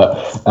within it. But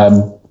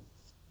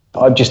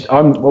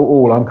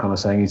all I'm kind of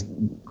saying is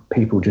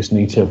people just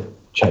need to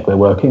check their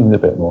workings a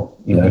bit more.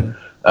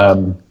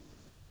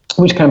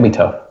 Which can be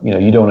tough.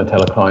 You don't want to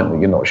tell a client that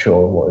you're not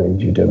sure what it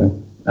is you're doing,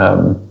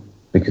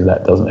 because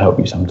that doesn't help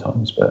you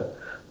sometimes. But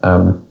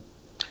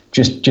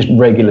just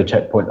regular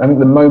checkpoint. I think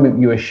the moment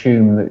you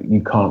assume that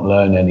you can't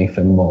learn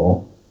anything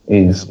more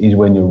is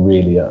when you're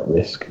really at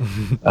risk,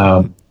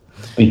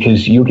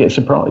 because you'll get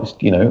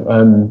surprised.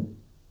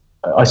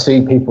 I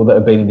see people that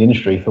have been in the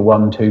industry for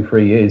 1, 2,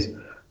 3 years,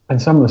 and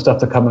some of the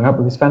stuff they're coming up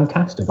with is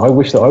fantastic. I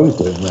wish that I was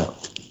doing that.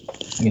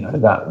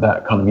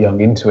 That kind of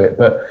young into it,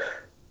 but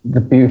the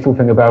beautiful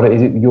thing about it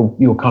is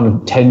your kind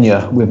of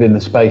tenure within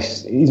the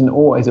space isn't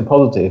always a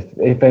positive.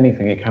 If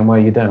anything, it can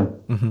weigh you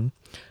down.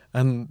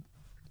 And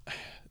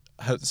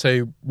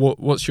so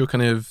what's your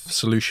kind of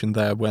solution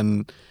there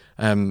when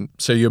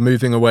so you're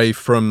moving away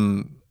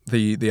from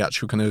the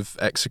actual kind of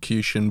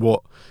execution?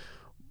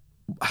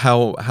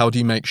 How do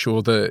you make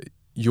sure that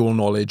your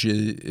knowledge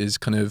is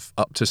kind of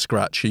up to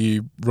scratch? Are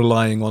you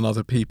relying on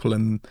other people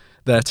and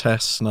their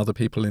tests and other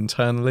people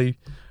internally?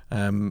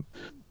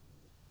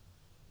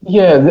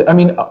 Yeah, I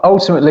mean,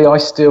 ultimately, I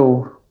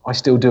still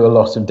do a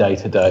lot of day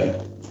to day.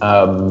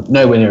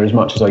 Nowhere near as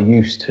much as I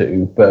used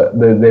to, but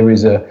there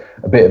is a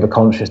bit of a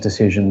conscious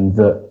decision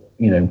that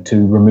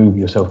to remove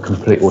yourself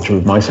completely, or to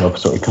remove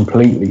myself,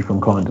 completely from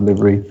client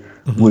delivery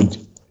would,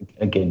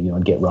 again,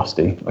 I'd get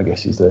rusty, I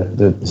guess is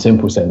the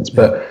simple sense.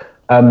 But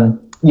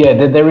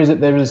there is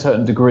a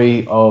certain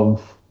degree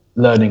of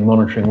learning,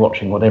 monitoring,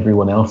 watching what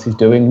everyone else is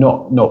doing,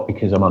 not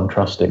because I'm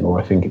untrusting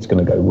or I think it's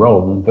going to go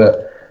wrong,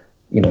 but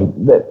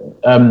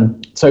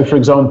so for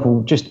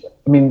example,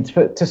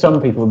 to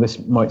some people this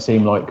might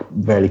seem like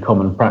very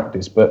common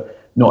practice,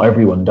 but not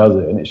everyone does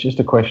it, and it's just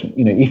a question.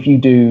 If you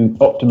do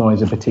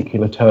optimize a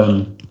particular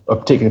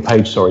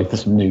page, for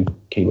some new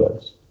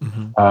keywords,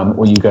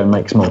 or you go and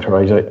make some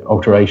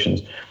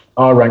alterations.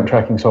 Our rank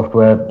tracking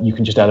software, you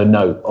can just add a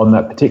note on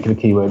that particular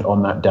keyword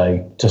on that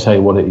day to say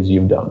what it is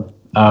you've done.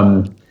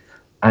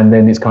 And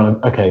then it's kind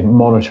of, okay,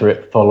 monitor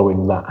it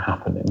following that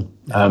happening.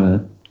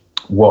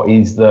 What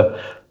is the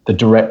the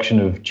direction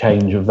of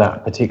change of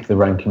that particular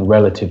ranking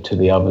relative to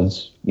the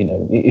others.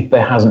 If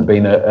there hasn't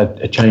been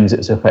a change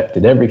that's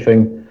affected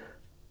everything,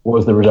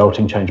 was the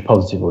resulting change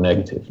positive or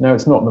negative? Now,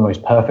 it's not the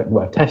most perfect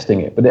way of testing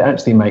it, but it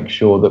actually makes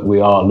sure that we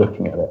are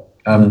looking at it.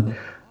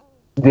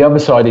 The other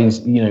side is,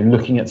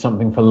 looking at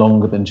something for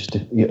longer than just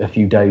a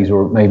few days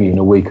or maybe in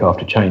a week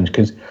after change,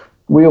 because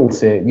we all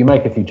see it. You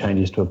make a few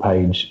changes to a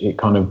page, it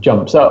kind of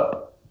jumps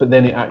up, but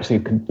then it actually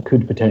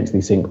could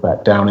potentially sink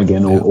back down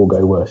again or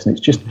go worse. And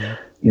it's just,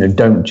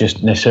 don't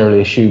just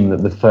necessarily assume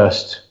that the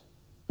first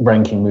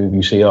ranking move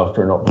you see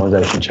after an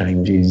optimization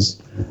change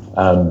is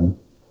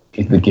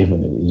the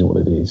given. It is what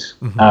it is.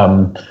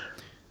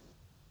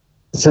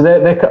 So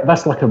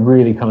that's like a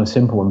really kind of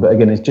simple one. But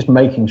again, it's just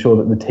making sure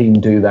that the team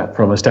do that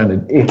from a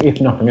standard,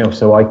 if nothing else,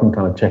 so I can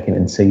kind of check in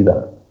and see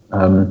that.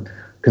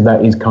 Because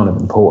that is kind of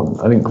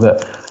important. I think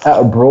that at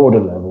a broader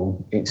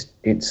level, it's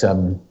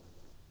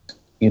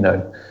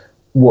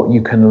what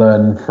you can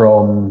learn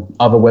from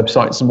other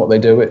websites and what they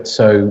do it.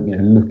 So,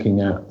 looking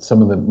at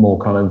some of the more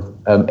kind of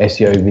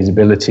SEO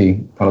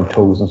visibility kind of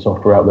tools and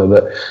software out there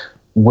that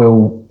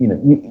will,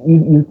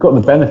 you've got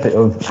the benefit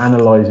of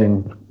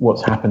analysing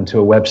what's happened to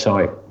a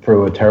website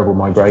through a terrible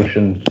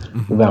migration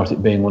without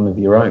it being one of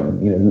your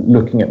own.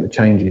 Looking at the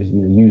changes,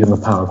 using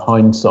the power of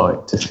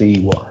hindsight to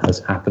see what has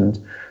happened.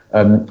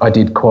 I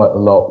did quite a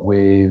lot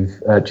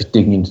with just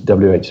digging into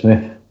WH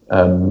Smith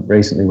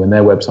recently when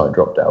their website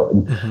dropped out.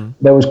 And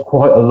there was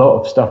quite a lot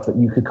of stuff that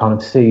you could kind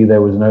of see.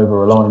 There was an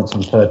over-reliance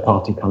on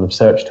third-party kind of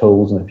search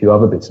tools and a few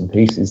other bits and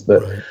pieces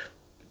that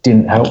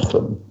didn't help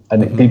them.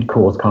 And it did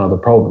cause kind of the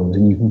problems.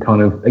 And you can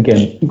kind of,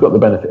 again, you've got the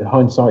benefit of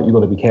hindsight. You've got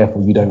to be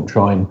careful. You don't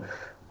try and,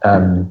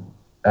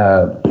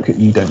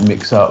 you don't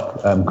mix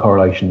up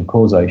correlation and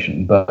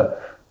causation.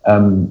 But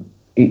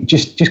it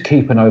just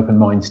keep an open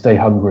mind, stay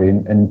hungry,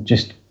 and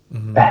just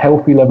a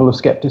healthy level of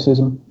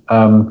skepticism.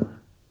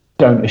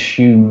 Don't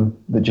assume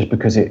that just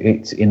because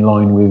it's in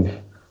line with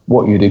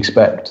what you'd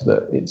expect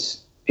that it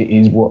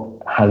is what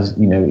has,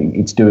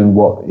 it's doing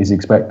what is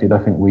expected. I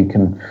think we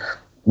can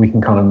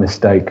kind of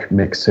mistake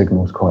mixed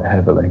signals quite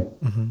heavily.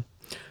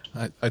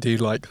 I do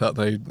like that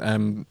though,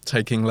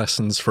 taking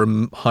lessons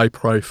from high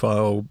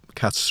profile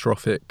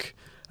catastrophic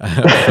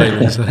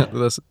failures.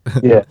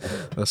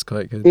 That's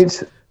quite good.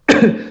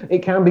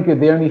 It can be good.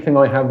 The only thing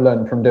I have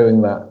learned from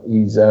doing that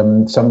is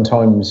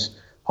sometimes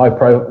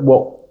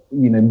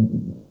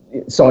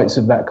sites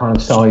of that kind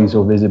of size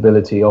or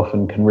visibility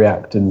often can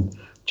react and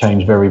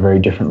change very, very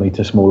differently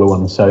to smaller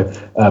ones. So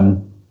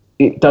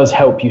it does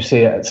help you see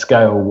it at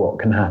scale what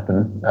can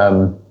happen.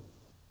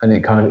 And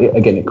it kind of,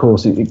 again, of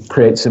course, it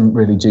creates some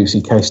really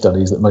juicy case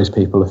studies that most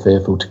people are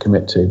fearful to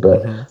commit to.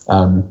 But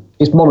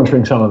it's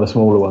monitoring some of the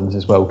smaller ones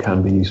as well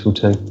can be useful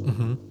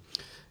too.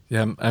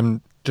 Yeah,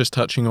 just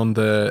touching on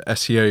the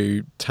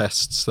SEO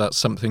tests, that's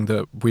something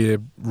that we're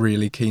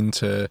really keen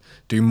to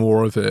do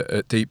more of it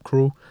at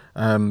Deepcrawl.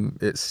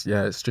 It's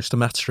just a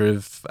matter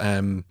of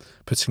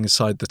putting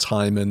aside the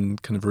time and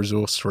kind of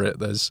resource for it.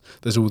 There's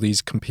all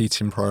these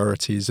competing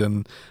priorities,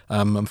 and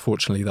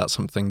unfortunately that's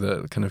something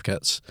that kind of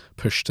gets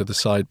pushed to the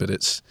side. But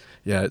it's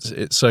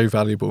so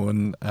valuable,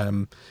 and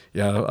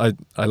I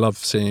love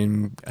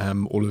seeing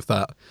all of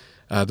that.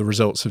 The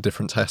results of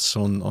different tests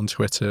on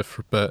Twitter,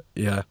 but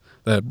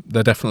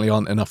there definitely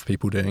aren't enough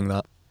people doing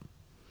that.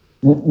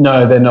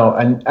 No, they're not.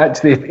 And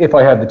actually, if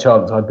I had the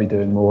chance, I'd be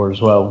doing more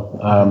as well.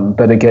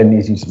 But again,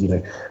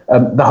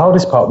 the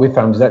hardest part we've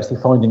found is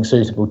actually finding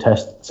suitable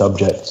test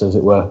subjects, as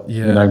it were.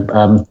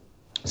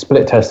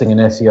 Split testing in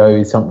SEO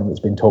is something that's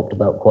been talked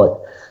about quite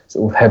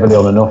sort of heavily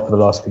on and off for the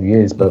last few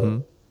years. But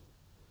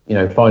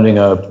finding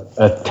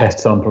a test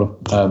sample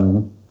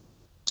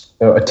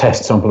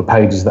of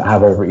pages that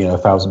have over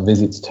 1,000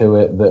 visits to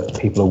it that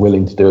people are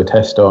willing to do a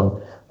test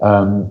on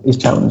is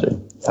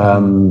challenging. I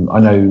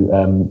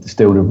know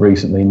Stild have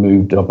recently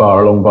moved a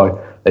bar along by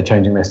they're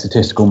changing their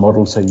statistical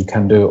model so you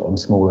can do it on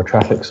smaller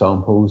traffic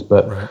samples,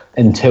 but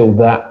until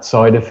that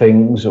side of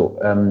things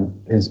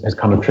has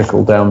kind of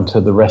trickled down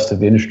to the rest of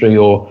the industry,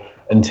 or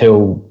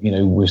until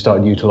we've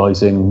started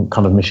utilizing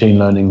kind of machine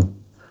learning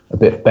a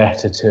bit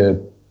better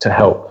to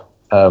help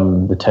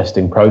the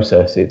testing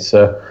process, there's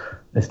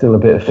still a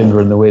bit of finger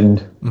in the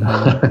wind,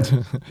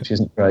 which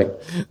isn't great.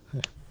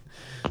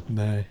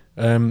 No.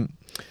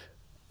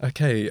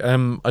 Okay,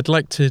 I'd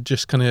like to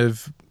just kind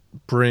of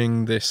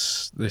bring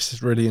this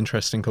really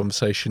interesting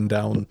conversation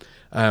down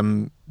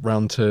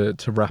round to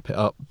wrap it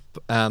up.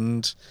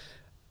 And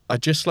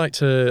I'd just like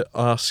to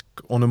ask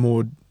on a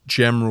more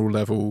general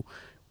level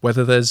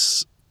whether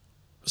there's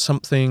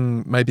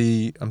something,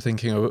 maybe I'm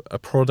thinking of a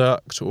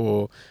product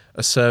or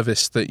a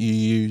service that you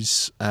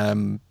use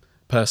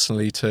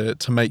personally to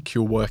make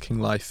your working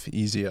life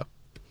easier.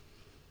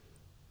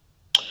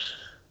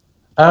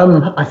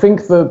 I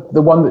think the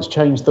one that's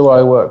changed the way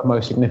I work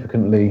most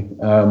significantly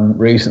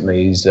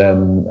recently is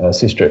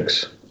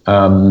Systrix,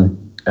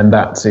 and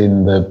that's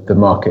in the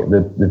market,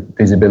 the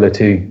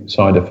visibility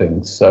side of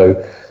things.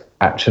 So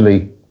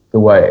actually the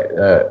way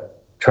it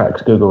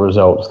tracks Google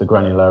results, the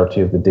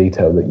granularity of the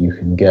detail that you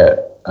can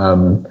get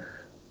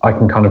I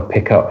can kind of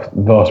pick up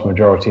the vast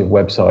majority of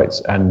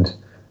websites and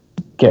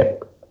get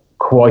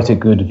quite a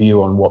good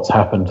view on what's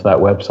happened to that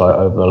website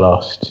over the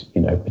last,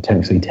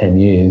 potentially 10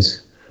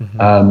 years,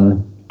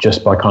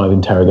 just by kind of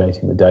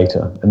interrogating the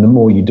data. And the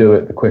more you do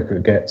it, the quicker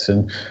it gets.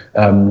 And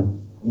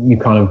you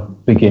kind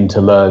of begin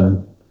to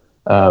learn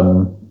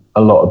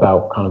a lot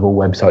about kind of all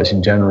websites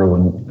in general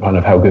and kind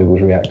of how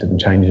Google's reacted and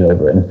changed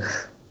over it. And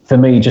for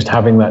me, just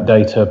having that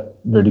data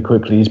really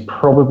quickly is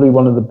probably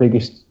one of the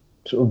biggest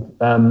sort of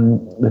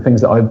the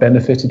things that I've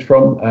benefited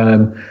from.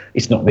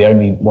 It's not the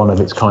only one of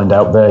its kind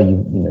out there.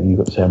 You've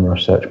got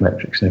Semrush,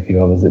 Searchmetrics, and a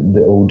few others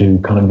that all do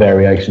kind of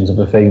variations of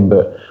a theme.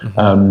 But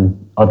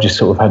I've just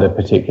sort of had a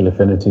particular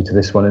affinity to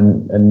this one,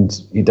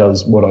 and it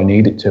does what I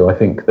need it to. I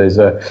think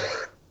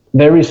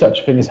there is such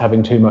a thing as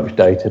having too much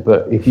data,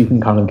 but if you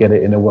can kind of get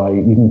it in a way,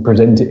 you can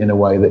present it in a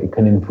way that it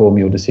can inform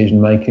your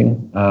decision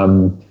making.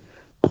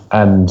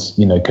 And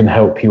can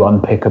help you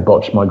unpick a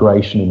botched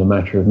migration in a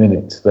matter of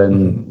minutes,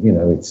 then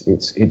it's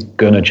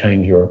going to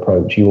change your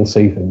approach. You will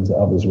see things that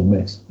others will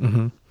miss.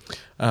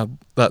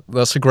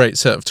 That's a great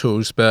set of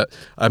tools, but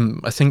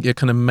I think you're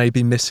kind of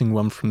maybe missing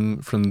one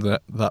from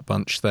that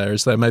bunch there.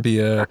 Is there maybe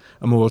a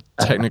more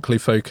technically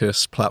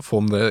focused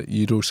platform that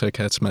you'd also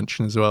care to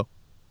mention as well?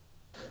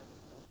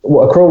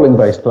 What, a crawling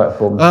based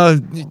platform?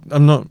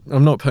 I'm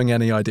not putting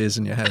any ideas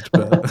in your head,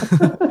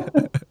 but.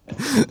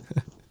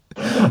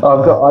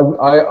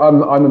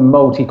 I'm a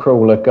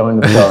multi-crawler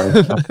kind of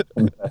guy.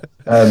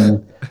 I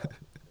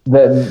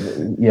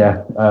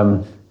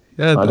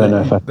don't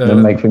know if I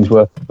can make things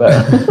work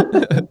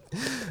better.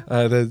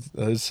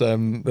 There's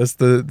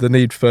the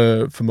need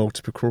for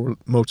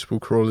multiple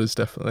crawlers,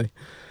 definitely.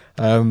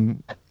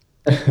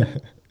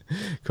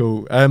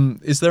 Cool.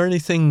 Is there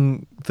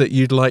anything that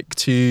you'd like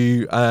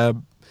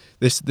to?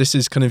 This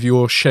is kind of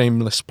your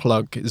shameless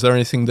plug. Is there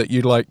anything that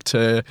you'd like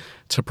to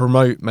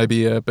promote,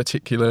 maybe a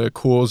particular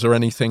cause or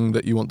anything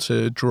that you want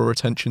to draw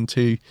attention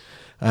to?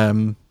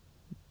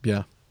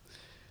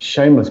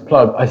 Shameless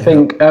plug. I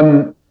think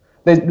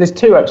there's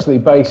two actually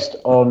based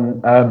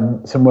on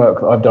some work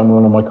that I've done with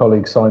one of my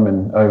colleagues,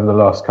 Simon, over the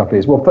last couple of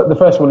years. Well, the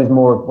first one is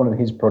more of one of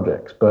his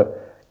projects, but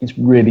it's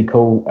really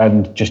cool,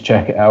 and just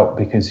check it out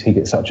because he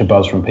gets such a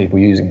buzz from people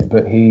using it.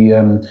 But he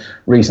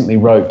recently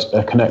wrote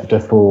a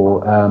connector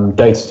for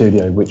Data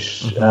Studio,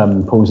 which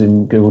pulls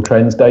in Google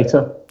Trends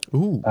data,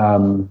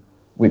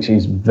 which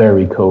is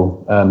very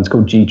cool. It's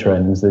called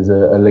G-Trends. There's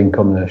a link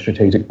on the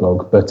strategic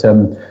blog. But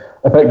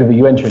effectively,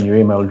 you enter in your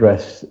email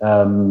address.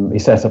 He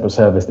sets up a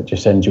service that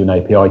just sends you an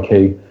API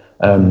key.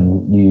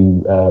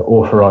 You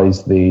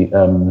authorize the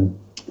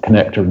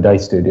connector in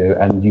Data Studio,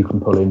 and you can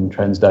pull in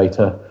trends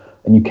data.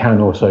 And you can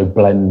also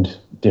blend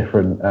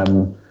different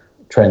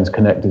trends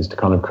connectors to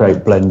kind of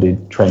create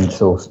blended trend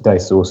data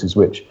sources,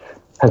 which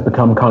has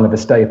become kind of a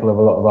staple of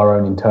a lot of our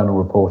own internal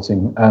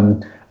reporting.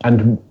 And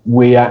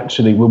we're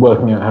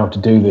working out how to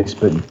do this,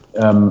 but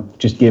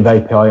just give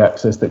API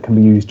access that can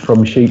be used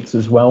from Sheets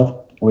as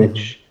well,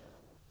 which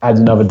adds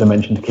another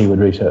dimension to keyword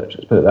research,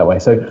 let's put it that way.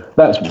 So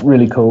that's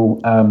really cool.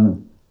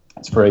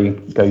 It's free,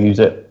 go use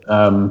it.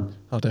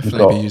 I'll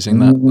definitely be using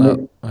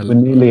that. We're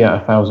nearly at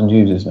 1,000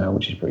 users now,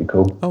 which is pretty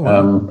cool. Oh,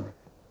 wow.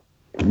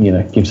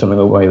 Give something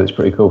away that's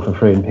pretty cool for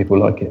free and people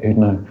like it, who'd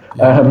know.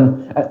 Yeah.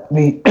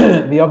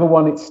 The other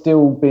one, it's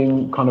still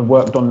being kind of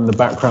worked on in the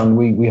background.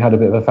 We had a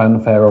bit of a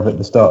fanfare of it at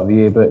the start of the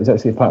year, but it's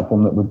actually a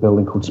platform that we're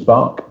building called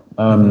Spark,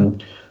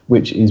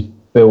 which is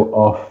built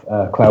off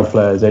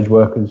Cloudflare's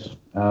EdgeWorkers.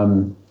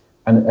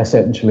 And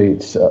essentially,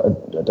 it's I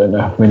don't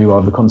know how familiar you are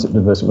with the concept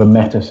of a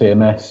meta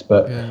CMS,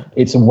 but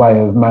it's a way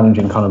of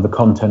managing kind of the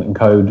content and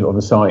code of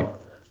the site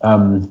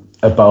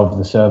above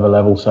the server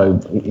level. So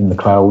in the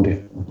cloud,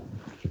 if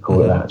you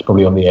call it that, it's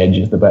probably on the edge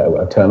is the better way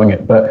of terming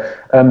it. But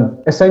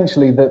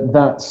essentially,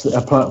 that's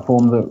a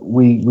platform that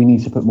we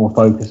need to put more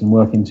focus and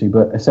work into.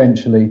 But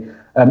essentially,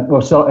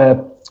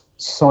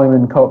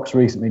 Simon Cox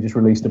recently just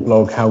released a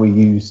blog how he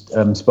used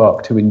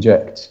Spark to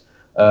inject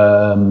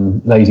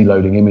lazy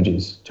loading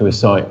images to a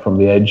site from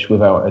the edge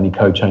without any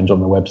code change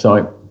on the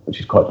website, which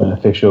is quite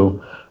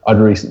beneficial. I've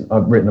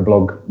written a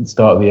blog at the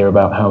start of the year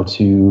about how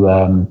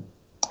to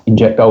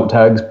inject alt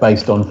tags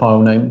based on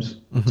file names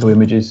to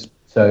images.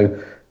 So,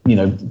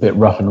 a bit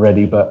rough and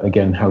ready, but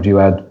again, how do you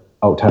add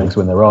alt tags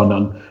when there are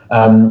none?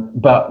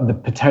 But the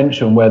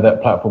potential where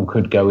that platform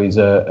could go is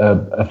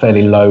a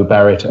fairly low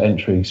barrier to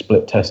entry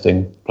split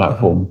testing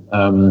platform.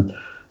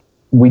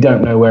 We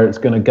don't know where it's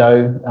going to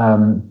go,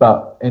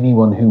 but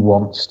anyone who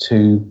wants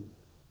to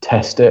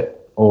test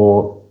it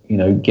or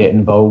get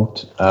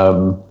involved,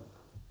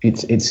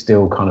 it's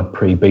still kind of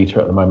pre-beta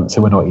at the moment,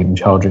 so we're not even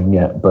charging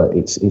yet. But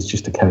it's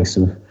just a case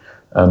of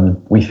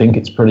we think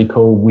it's pretty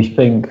cool. We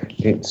think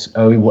it's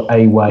a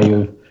way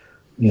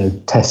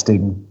of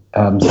testing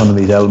some of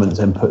these elements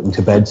and putting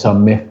to bed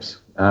some myths.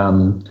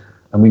 And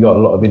we got a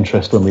lot of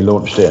interest when we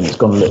launched it, and it's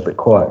gone a little bit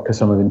quiet because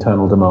some of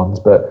internal demands,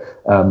 but.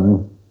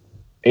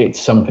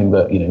 It's something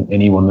that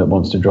anyone that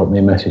wants to drop me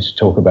a message to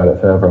talk about it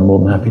further, I'm more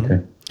than happy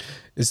to.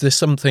 Is this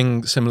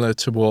something similar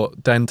to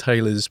what Dan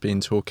Taylor's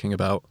been talking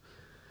about?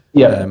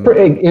 Yeah,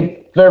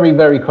 very,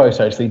 very close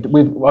actually.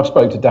 I've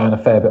spoken to Dan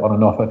a fair bit on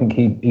and off. I think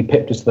he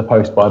pipped us to the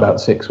post by about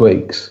 6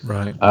 weeks.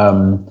 Right.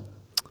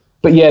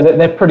 But yeah,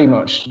 they're pretty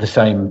much the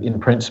same in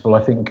principle.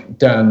 I think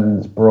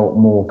Dan's brought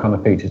more kind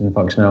of features and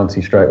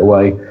functionality straight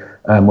away,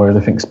 whereas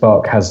I think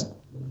Spark has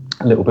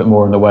a little bit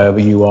more in the way of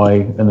a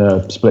UI and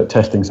a split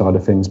testing side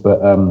of things.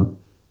 But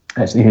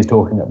actually, he's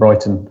talking at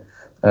Brighton,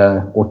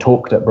 or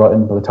talked at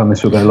Brighton by the time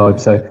this will go live.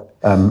 So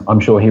I'm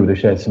sure he would have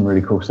shared some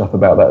really cool stuff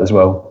about that as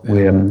well.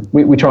 Yeah.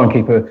 We try and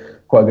keep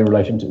quite a good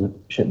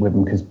relationship with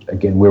him because,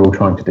 again, we're all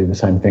trying to do the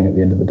same thing at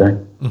the end of the day.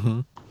 Mm-hmm.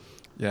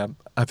 Yeah.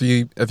 Have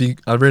you?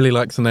 I really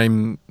like the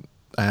name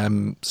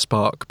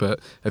Spark, but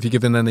have you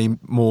given any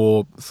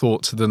more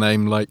thought to the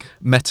name? Like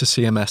Meta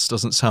CMS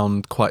doesn't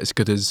sound quite as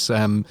good as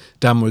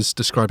Dan was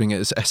describing it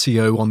as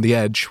SEO on the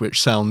edge,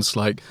 which sounds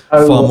like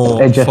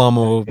far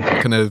more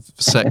kind of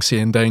sexy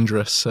and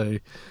dangerous. So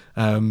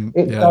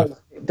it does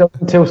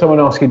until someone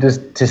asks you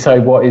to say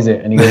what is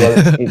it, and you go,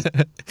 well, it's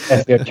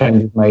SEO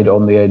changes made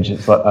on the edge.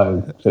 It's like,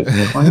 oh, so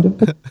it's kind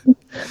of.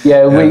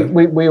 Yeah,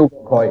 we all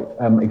got quite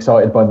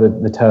excited by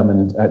the term,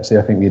 and actually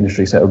I think the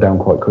industry settled down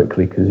quite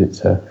quickly because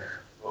it's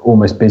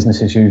almost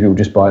business as usual,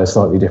 just by a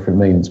slightly different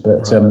means.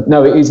 But right.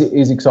 No, it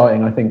is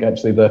exciting. I think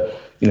actually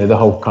the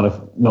whole kind of,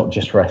 not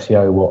just for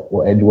SEO,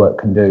 what edge work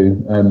can do.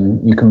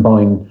 You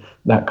combine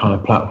that kind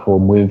of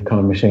platform with kind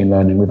of machine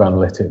learning, with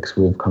analytics,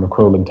 with kind of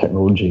crawling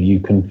technology.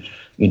 You can,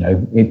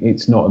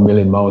 it's not a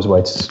million miles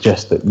away to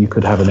suggest that you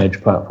could have an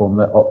edge platform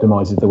that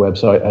optimizes the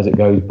website as it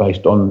goes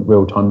based on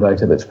real-time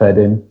data that's fed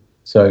in.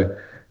 So,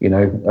 I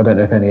don't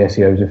know if any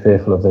SEOs are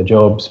fearful of their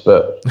jobs,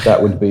 but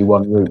that would be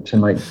one route to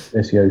make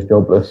SEOs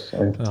jobless.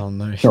 So oh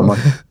no! It's not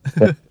mine.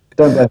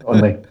 Don't bet on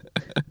me.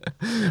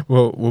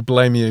 Well, we'll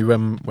blame you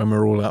when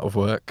we're all out of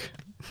work.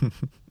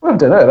 Well, I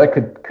don't know. That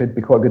could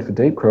be quite good for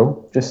Deep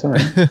Crawl. Just saying.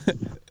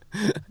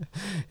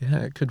 Yeah,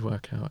 it could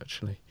work out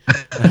actually.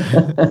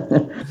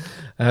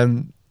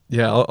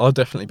 Yeah, I'll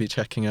definitely be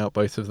checking out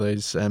both of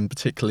those,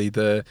 particularly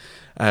the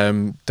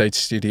Data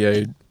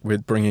Studio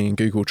with bringing in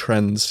Google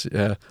Trends.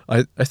 Yeah,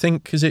 I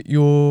think, is it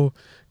your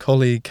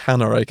colleague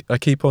Hannah? I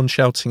keep on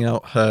shouting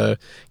out her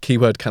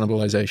keyword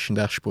cannibalization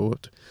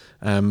dashboard.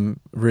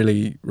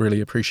 Really, really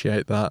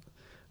appreciate that.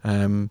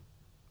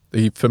 Are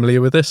you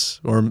familiar with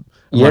this? Or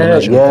yeah.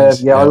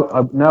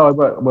 I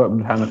work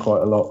with Hannah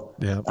quite a lot.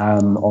 Yeah.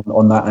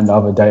 On that and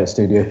other Data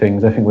Studio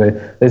things. I think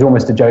there's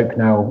almost a joke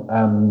now,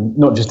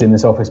 not just in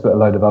this office, but a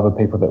load of other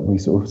people that we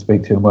sort of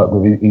speak to and work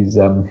with. Is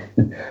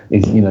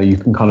you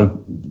can kind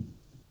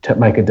of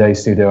make a Data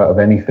Studio out of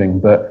anything,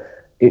 but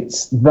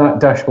it's that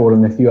dashboard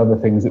and a few other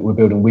things that we're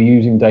building. We're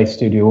using Data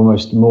Studio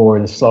almost more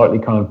in a slightly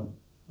kind of,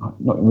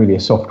 not really a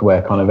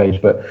software kind of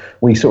age, but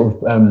we sort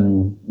of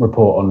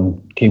report on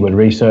keyword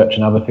research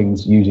and other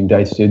things using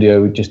Data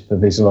Studio just for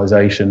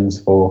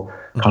visualizations, for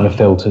kind of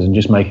filters, and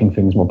just making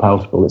things more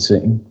palatable. It's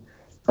seeing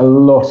a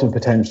lot of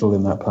potential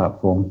in that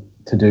platform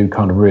to do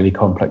kind of really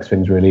complex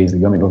things really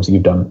easily. I mean, obviously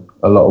you've done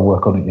a lot of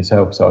work on it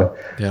yourself, so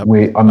yeah.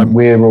 We're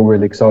all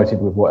really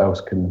excited with what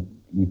else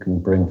you can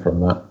bring from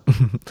that.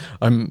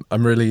 I'm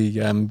really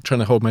trying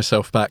to hold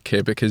myself back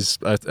here because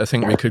I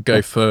think we could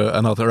go for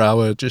another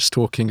hour just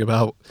talking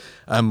about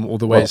all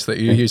the ways that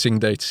you're using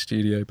Data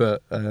Studio.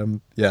 But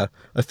yeah,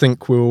 I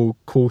think we'll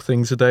call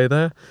things a day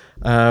there.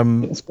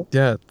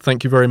 Yeah,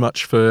 thank you very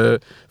much for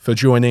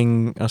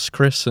joining us,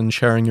 Chris, and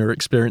sharing your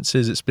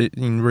experiences. It's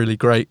been really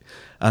great,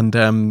 and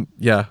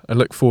yeah, I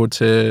look forward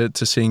to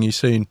seeing you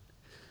soon.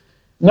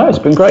 No, it's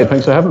been great.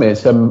 Thanks for having me.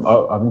 It's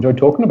I've enjoyed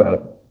talking about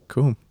it.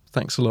 Cool.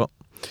 Thanks a lot.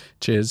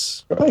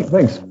 Cheers. Great,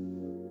 thanks.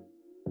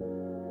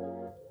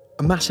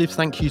 A massive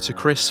thank you to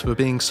Chris for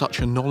being such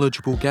a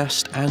knowledgeable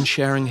guest and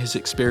sharing his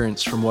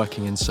experience from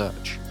working in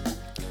search.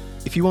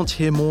 If you want to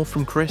hear more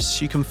from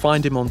Chris, you can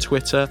find him on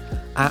Twitter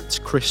at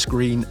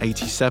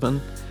ChrisGreen87,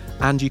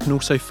 and you can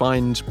also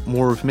find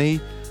more of me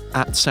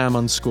at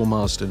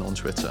Sam_Marsden on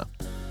Twitter.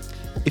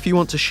 If you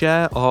want to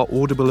share our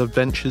audible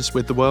adventures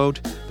with the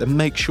world, then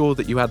make sure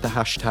that you add the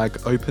hashtag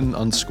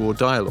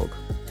open_dialogue.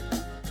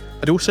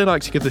 I'd also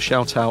like to give a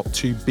shout out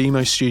to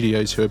BMO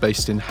Studios, who are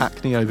based in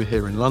Hackney over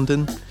here in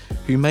London,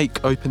 who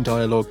make Open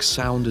Dialogue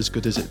sound as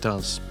good as it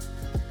does.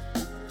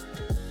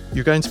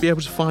 You're going to be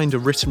able to find a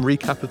written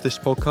recap of this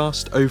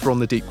podcast over on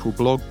the Deep Crawl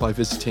blog by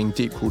visiting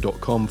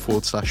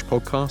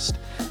deepcrawl.com/podcast.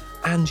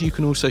 And you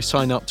can also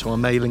sign up to our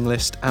mailing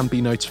list and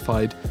be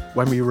notified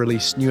when we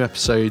release new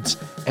episodes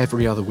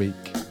every other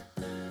week.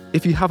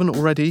 If you haven't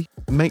already,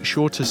 make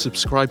sure to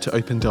subscribe to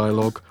Open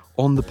Dialogue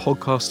on the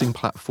podcasting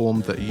platform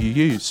that you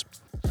use.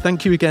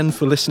 Thank you again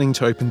for listening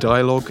to Open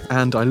Dialogue,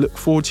 and I look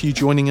forward to you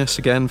joining us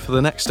again for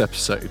the next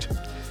episode.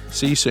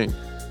 See you soon.